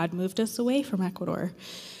then God moved us away from Ecuador.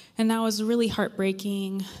 And that was a really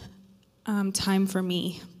heartbreaking time for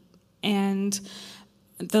me. And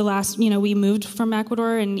we moved from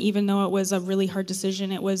Ecuador, and even though it was a really hard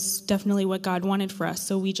decision, it was definitely what God wanted for us.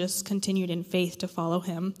 So we just continued in faith to follow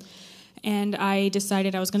him. And I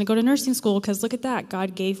decided I was going to go to nursing school because look at that,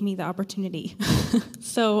 God gave me the opportunity.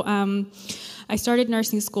 So I started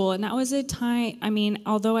nursing school, and that was a time,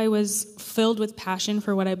 although I was filled with passion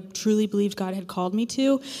for what I truly believed God had called me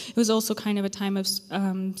to, it was also kind of a time of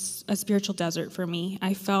a spiritual desert for me.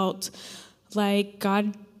 I felt like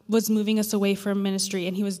God was moving us away from ministry,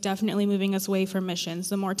 and he was definitely moving us away from missions.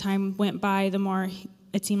 The more time went by, the more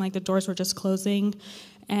it seemed like the doors were just closing.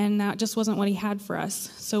 and that just wasn't what he had for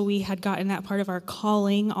us. So we had gotten that part of our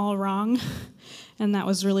calling all wrong, and that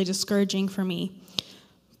was really discouraging for me.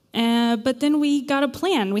 But then we got a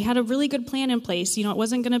plan. We had a really good plan in place. It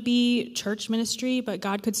wasn't going to be church ministry, but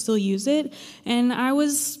God could still use it. And I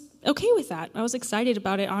was okay with that. I was excited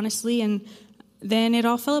about it, honestly. And then it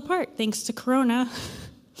all fell apart thanks to Corona.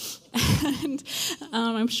 And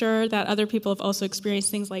I'm sure that other people have also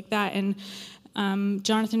experienced things like that. And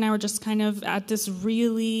Jonathan and I were just kind of at this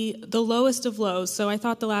really, the lowest of lows. So I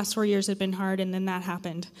thought the last 4 years had been hard, and then that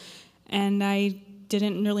happened. And I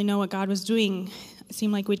didn't really know what God was doing. It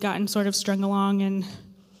seemed like we'd gotten sort of strung along, and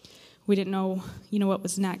we didn't know, what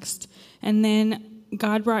was next. And then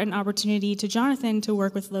God brought an opportunity to Jonathan to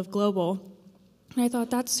work with Live Global. And I thought,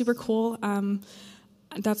 that's super cool.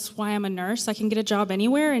 That's why I'm a nurse. I can get a job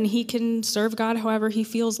anywhere, and he can serve God however he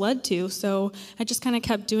feels led to. So I just kind of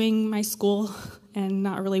kept doing my school and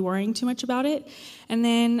not really worrying too much about it. And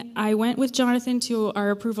then I went with Jonathan to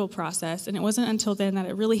our approval process, and it wasn't until then that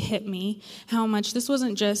it really hit me how much this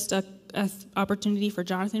wasn't just a opportunity for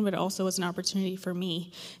Jonathan, but it also was an opportunity for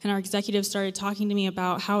me. And our executives started talking to me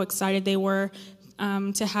about how excited they were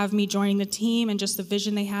to have me joining the team, and just the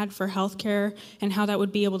vision they had for healthcare and how that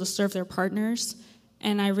would be able to serve their partners.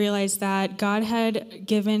 And I realized that God had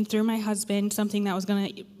given, through my husband, something that was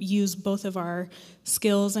going to use both of our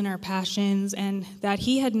skills and our passions, and that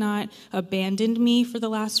he had not abandoned me for the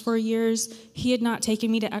last 4 years. He had not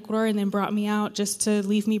taken me to Ecuador and then brought me out just to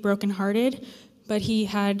leave me brokenhearted, but he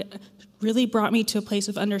had really brought me to a place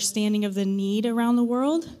of understanding of the need around the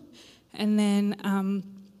world. And then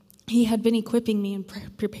he had been equipping me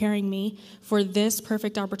and preparing me for this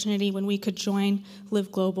perfect opportunity when we could join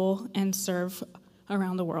Live Global and serve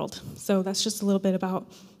around the world. So that's just a little bit about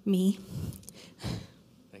me.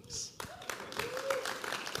 Thanks.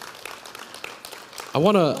 I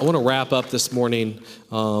want to wrap up this morning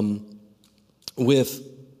with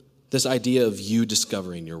this idea of you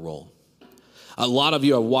discovering your role. A lot of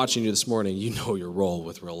you are watching you this morning. You know your role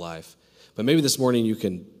with Real Life, but maybe this morning you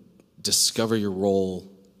can discover your role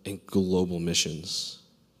in global missions.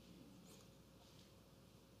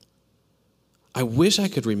 I wish I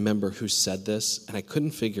could remember who said this, and I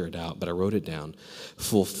couldn't figure it out, but I wrote it down.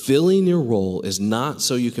 Fulfilling your role is not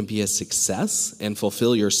so you can be a success and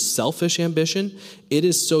fulfill your selfish ambition. It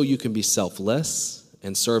is so you can be selfless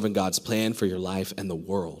and serve in God's plan for your life and the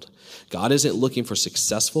world. God isn't looking for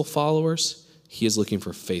successful followers. He is looking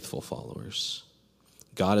for faithful followers.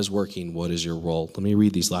 God is working. What is your role? Let me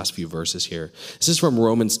read these last few verses here. This is from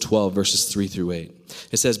Romans 12, verses 3 through 8.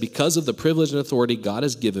 It says, because of the privilege and authority God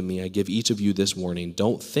has given me, I give each of you this warning.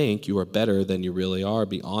 Don't think you are better than you really are.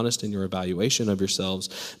 Be honest in your evaluation of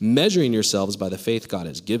yourselves, measuring yourselves by the faith God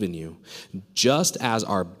has given you. Just as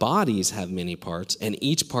our bodies have many parts, and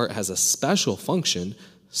each part has a special function,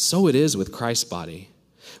 so it is with Christ's body.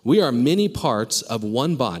 We are many parts of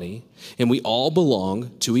one body, and we all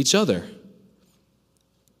belong to each other.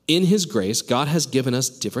 In his grace, God has given us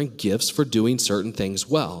different gifts for doing certain things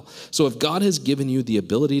well. So if God has given you the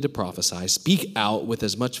ability to prophesy, speak out with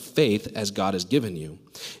as much faith as God has given you.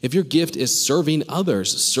 If your gift is serving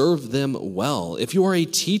others, serve them well. If you are a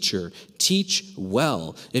teacher, teach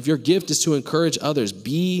well. If your gift is to encourage others,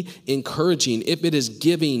 be encouraging. If it is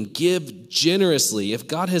giving, give generously. If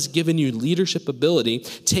God has given you leadership ability,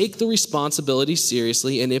 take the responsibility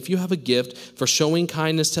seriously. And if you have a gift for showing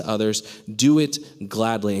kindness to others, do it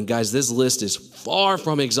gladly. And guys, this list is far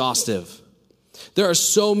from exhaustive. There are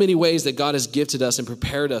so many ways that God has gifted us and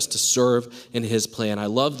prepared us to serve in his plan. I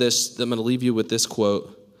love this. I'm going to leave you with this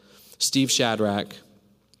quote. Steve Shadrach,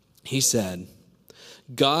 he said,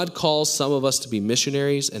 God calls some of us to be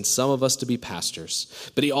missionaries and some of us to be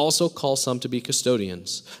pastors, but he also calls some to be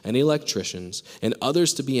custodians and electricians and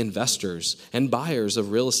others to be investors and buyers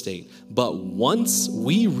of real estate. But once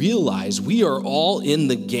we realize we are all in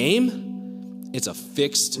the game, it's a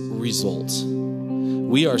fixed result.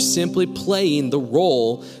 We are simply playing the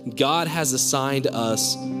role God has assigned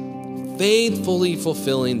us, faithfully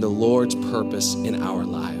fulfilling the Lord's purpose in our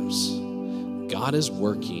lives. God is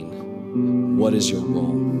working. What is your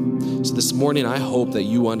role? So this morning, I hope that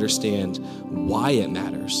you understand why it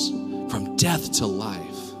matters, from death to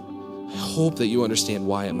life. I hope that you understand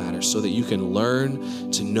why it matters so that you can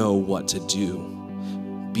learn to know what to do.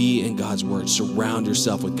 Be in God's word. Surround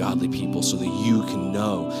yourself with godly people so that you can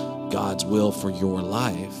know God's will for your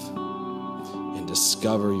life and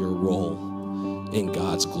discover your role in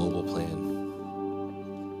God's global plan.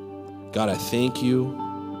 God, I thank you.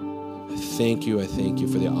 I thank you. I thank you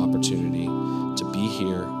for the opportunity to be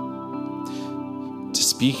here, to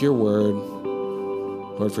speak your word,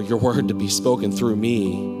 Lord, for your word to be spoken through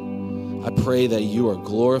me. I pray that you are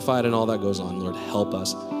glorified in all that goes on. Lord, help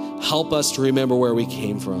us. Help us to remember where we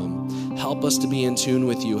came from. Help us to be in tune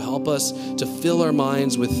with you. Help us to fill our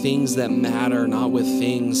minds with things that matter, not with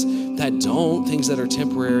things that don't, things that are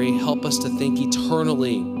temporary. Help us to think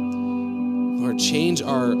eternally. Lord, change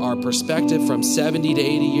our perspective from 70 to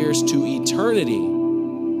 80 years to eternity.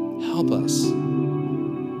 Help us.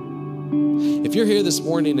 If you're here this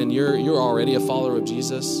morning and you're already a follower of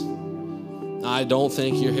Jesus, I don't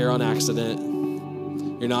think you're here on accident.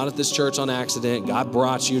 You're not at this church on accident. God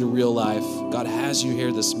brought you to real life. God has you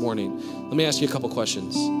here this morning. Let me ask you a couple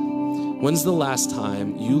questions. When's the last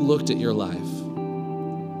time you looked at your life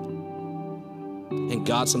and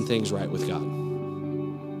got some things right with God?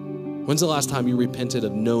 When's the last time you repented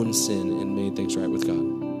of known sin and made things right with God?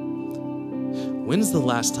 When's the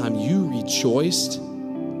last time you rejoiced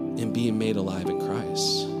in being made alive in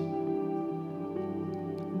Christ?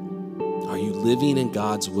 Are you living in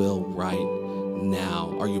God's will right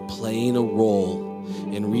now? Are you playing a role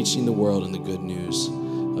in reaching the world in the good news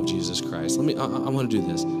of Jesus Christ? I want to do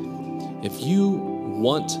this. If you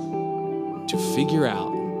want to figure out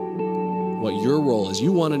what your role is,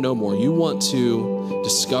 you want to know more, you want to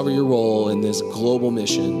discover your role in this global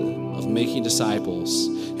mission of making disciples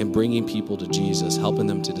and bringing people to Jesus, helping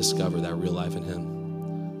them to discover that real life in Him.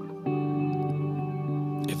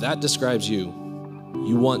 If that describes you,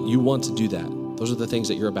 you want to do that. Those are the things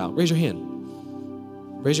that you're about. Raise your hand.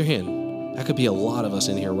 Raise your hand. That could be a lot of us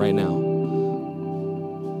in here right now.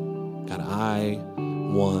 God, I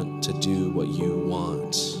want to do what you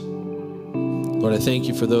want. Lord, I thank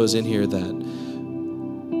you for those in here that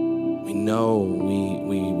we know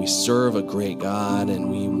we serve a great God and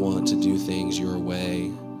we want to do things your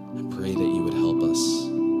way. I pray that you would help us.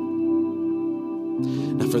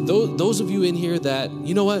 Now, for those of you in here that,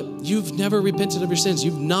 you know what, you've never repented of your sins.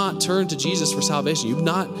 You've not turned to Jesus for salvation. You've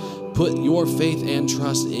not put your faith and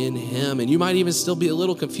trust in Him. And you might even still be a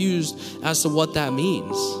little confused as to what that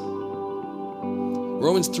means.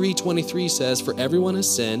 Romans 3:23 says, for everyone has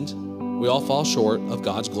sinned, we all fall short of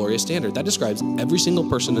God's glorious standard. That describes every single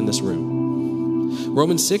person in this room.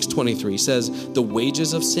 Romans 6:23 says, the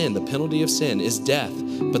wages of sin, the penalty of sin is death,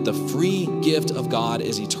 but the free gift of God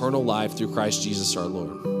is eternal life through Christ Jesus our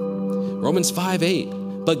Lord. Romans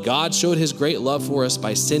 5:8, but God showed His great love for us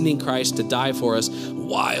by sending Christ to die for us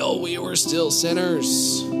while we were still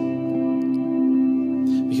sinners.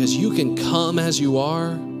 Because you can come as you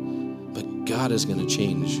are, but God is going to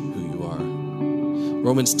change who you are.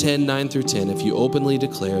 Romans 10:9-10, if you openly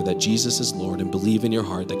declare that Jesus is Lord and believe in your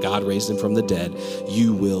heart that God raised Him from the dead,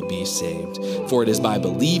 you will be saved. For it is by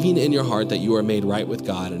believing in your heart that you are made right with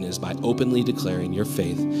God, and it is by openly declaring your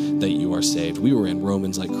faith that you are saved. We were in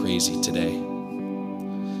Romans like crazy today.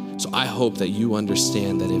 So I hope that you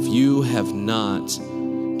understand that if you have not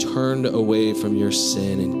turned away from your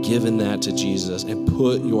sin and given that to Jesus and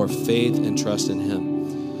put your faith and trust in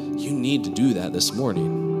Him, you need to do that this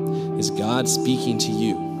morning. Is God speaking to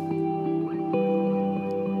you?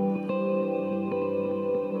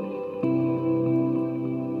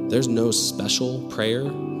 There's no special prayer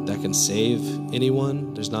that can save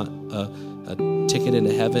anyone. There's not a ticket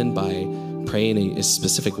into heaven by praying a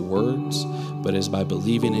specific words, but is by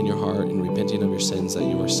believing in your heart and repenting of your sins that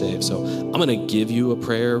you are saved. So I'm going to give you a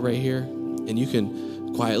prayer right here, and you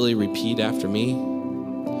can quietly repeat after me.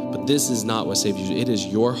 But this is not what saves you. It is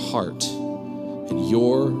your heart and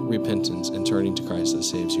your repentance and turning to Christ that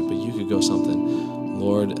saves you. But you could go something.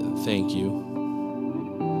 Lord, thank you.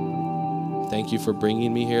 Thank you for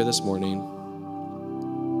bringing me here this morning.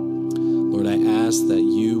 Lord, I ask that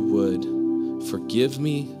you would forgive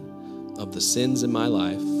me of the sins in my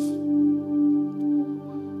life.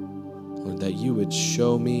 Lord, that you would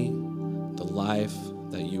show me the life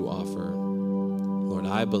that you offer. Lord,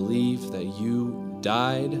 I believe that you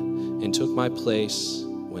died and took my place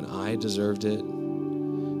when I deserved it.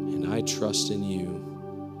 And I trust in you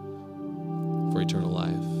for eternal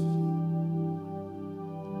life.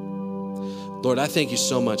 Lord, I thank you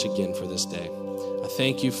so much again for this day. I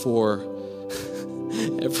thank you for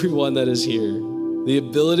everyone that is here. The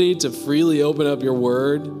ability to freely open up your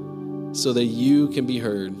word so that you can be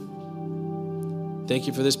heard. Thank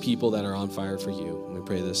you for this people that are on fire for you. And we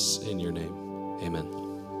pray this in your name. Amen.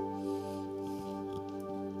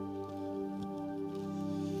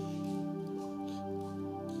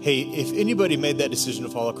 Hey, if anybody made that decision to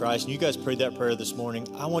follow Christ and you guys prayed that prayer this morning,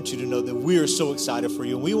 I want you to know that we are so excited for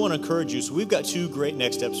you and we want to encourage you. So we've got two great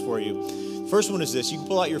next steps for you. First one is this. You can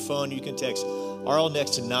pull out your phone. You can text RL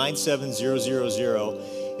next to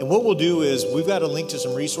 97000. And what we'll do is we've got a link to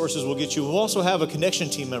some resources we'll get you. We'll also have a connection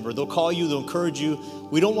team member. They'll call you, they'll encourage you.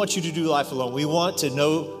 We don't want you to do life alone. We want you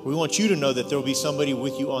to know that there will be somebody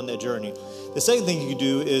with you on that journey. The second thing you can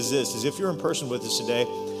do is this, is if you're in person with us today,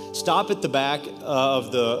 stop at the back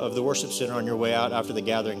of the worship center on your way out after the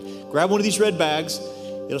gathering. Grab one of these red bags.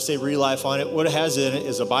 It'll say Real Life on it. What it has in it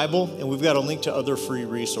is a Bible, and we've got a link to other free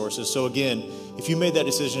resources. So again, if you made that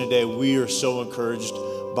decision today, we are so encouraged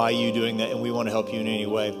by you doing that, and we want to help you in any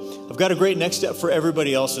way. I've got a great next step for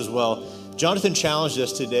everybody else as well. Jonathan challenged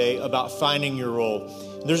us today about finding your role.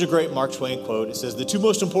 And there's a great Mark Twain quote. It says, the two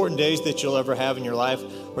most important days that you'll ever have in your life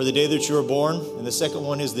are the day that you were born, and the second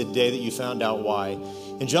one is the day that you found out why.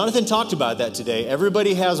 And Jonathan talked about that today.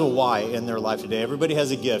 Everybody has a why in their life today. Everybody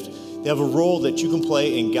has a gift. They have a role that you can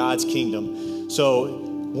play in God's kingdom. So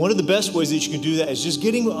one of the best ways that you can do that is just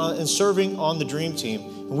getting and serving on the Dream Team.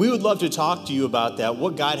 And we would love to talk to you about that,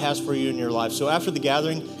 what God has for you in your life. So after the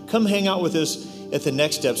gathering, come hang out with us at the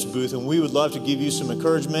Next Steps booth, and we would love to give you some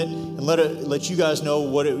encouragement and let you guys know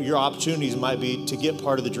what your opportunities might be to get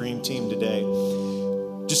part of the Dream Team today.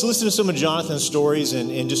 Just listen to some of Jonathan's stories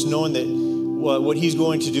and just knowing that what he's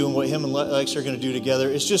going to do and what him and Lex are going to do together,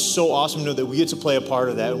 it's just so awesome to know that we get to play a part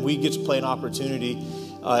of that, and we get to play an opportunity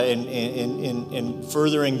in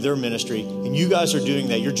furthering their ministry. And you guys are doing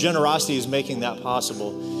that. Your generosity is making that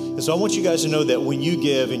possible. And so I want you guys to know that when you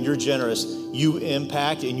give and you're generous, you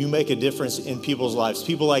impact and you make a difference in people's lives,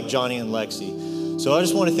 people like Johnny and Lexi. So I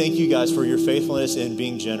just want to thank you guys for your faithfulness and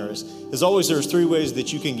being generous. As always, there's 3 ways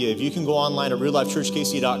that you can give. You can go online at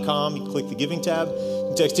reallifechurchkc.com. You can click the giving tab. You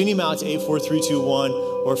can text any amount to 84321,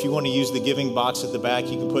 or if you want to use the giving box at the back,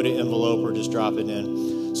 you can put an envelope or just drop it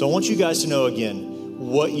in. So I want you guys to know again,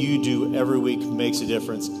 what you do every week makes a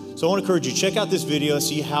difference. So I want to encourage you, check out this video and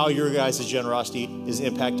see how your guys' generosity is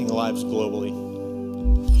impacting lives globally.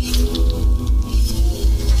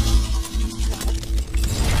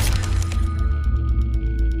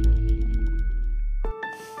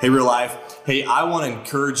 Hey, Real Life. Hey, I want to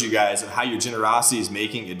encourage you guys on how your generosity is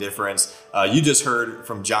making a difference. You just heard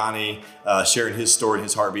from Johnny sharing his story and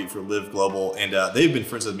his heartbeat for Live Global, and they've been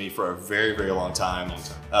friends with me for a very, very long time.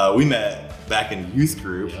 We met back in youth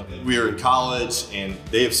group. We were in college, and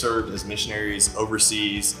they have served as missionaries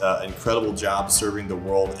overseas, incredible job serving the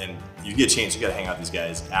world. And you get a chance, you got to hang out with these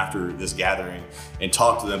guys after this gathering and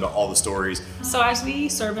talk to them about all the stories. So as we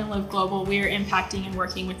serve and Live Global, we are impacting and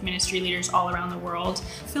working with ministry leaders all around the world.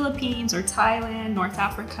 Philippines or Thailand, North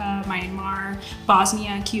Africa, Myanmar,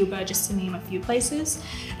 Bosnia, Cuba, just to name a few places.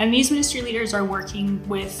 And these ministry leaders are working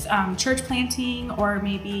with church planting or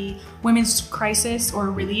maybe women's crisis or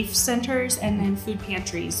relief centers, and then food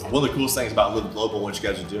pantries. One of the coolest things about Live Global, what you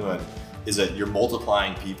guys are doing, is that you're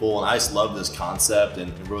multiplying people, and I just love this concept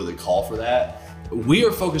and really the call for that. We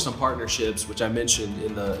are focused on partnerships, which I mentioned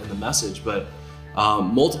in the message, but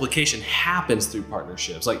multiplication happens through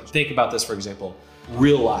partnerships. Like, think about this, for example,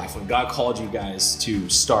 Real Life. When God called you guys to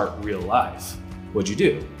start Real Life, what'd you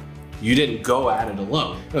do? You didn't go at it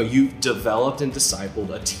alone. No, you developed and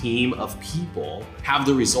discipled a team of people, have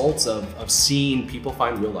the results of seeing people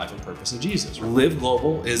find real life and purpose in Jesus. Live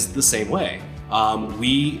Global is the same way.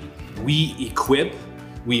 We equip,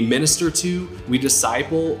 we minister to, we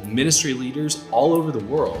disciple ministry leaders all over the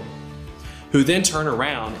world, who then turn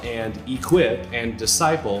around and equip and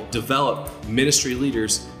disciple, develop ministry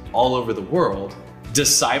leaders all over the world,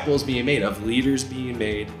 disciples being made of leaders being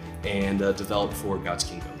made and developed for God's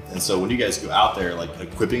kingdom. And so when you guys go out there, like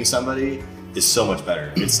equipping somebody is so much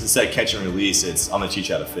better. It's instead of catch and release, it's I'm gonna teach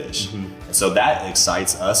you how to fish. And so that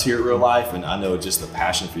excites us here at Real Life. And I know just the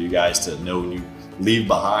passion for you guys to know when you leave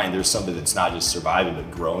behind, there's something that's not just surviving,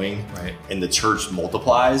 but growing, right? And the church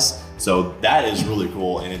multiplies. So that is really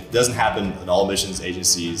cool. And it doesn't happen in all missions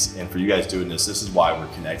agencies. And for you guys doing this is why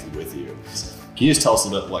we're connected with you. Can you just tell us a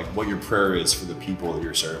little bit like what your prayer is for the people that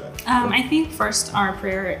you're serving? I think first our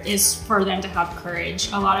prayer is for them to have courage.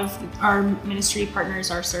 A lot of our ministry partners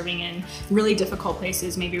are serving in really difficult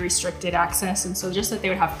places, maybe restricted access. And so just that they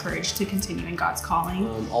would have courage to continue in God's calling.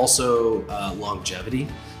 Also longevity,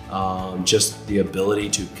 just the ability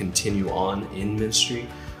to continue on in ministry,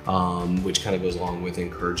 which kind of goes along with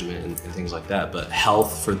encouragement and things like that. But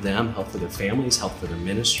health for them, health for their families, health for their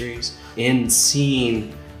ministries, and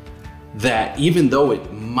seeing that even though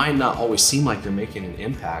it might not always seem like they're making an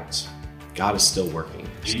impact, God is still working.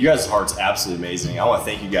 You guys' heart's absolutely amazing. I want to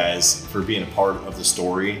thank you guys for being a part of the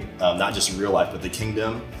story, not just in Real Life, but the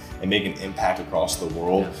kingdom, and make an impact across the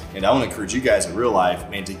world. Yeah. And I want to encourage you guys in Real Life,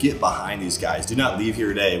 man, to get behind these guys. Do not leave here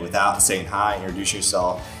today without saying hi, introducing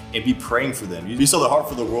yourself, and be praying for them. You sell their heart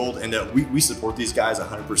for the world, and we support these guys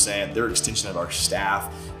 100%. They're an extension of our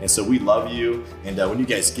staff, and so we love you. And when you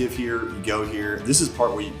guys give here, you go here. This is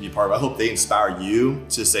part where you be part of. I hope they inspire you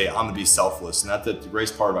to say, I'm gonna be selfless. And that's the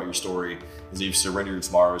greatest part about your story is that you've surrendered your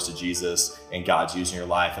tomorrows to Jesus, and God's using your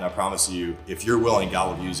life. And I promise you, if you're willing,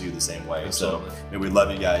 God will use you the same way. Absolutely. So man, we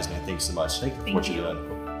love you guys, man. Thanks so much for what you're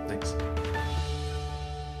doing. Thanks.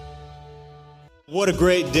 What a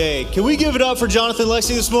great day. Can we give it up for Jonathan Lexi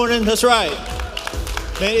this morning? That's right.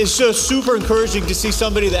 Man, it's just super encouraging to see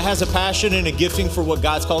somebody that has a passion and a gifting for what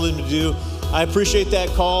God's called him to do. I appreciate that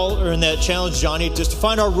call or in that challenge, Johnny, just to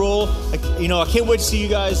find our role. I can't wait to see you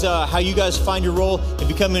guys, how you guys find your role and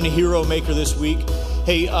becoming a hero maker this week.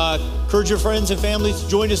 Hey, encourage your friends and families.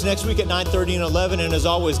 Join us next week at 9:30 and 11. And as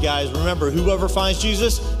always, guys, remember, whoever finds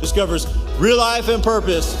Jesus discovers real life and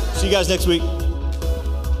purpose. See you guys next week.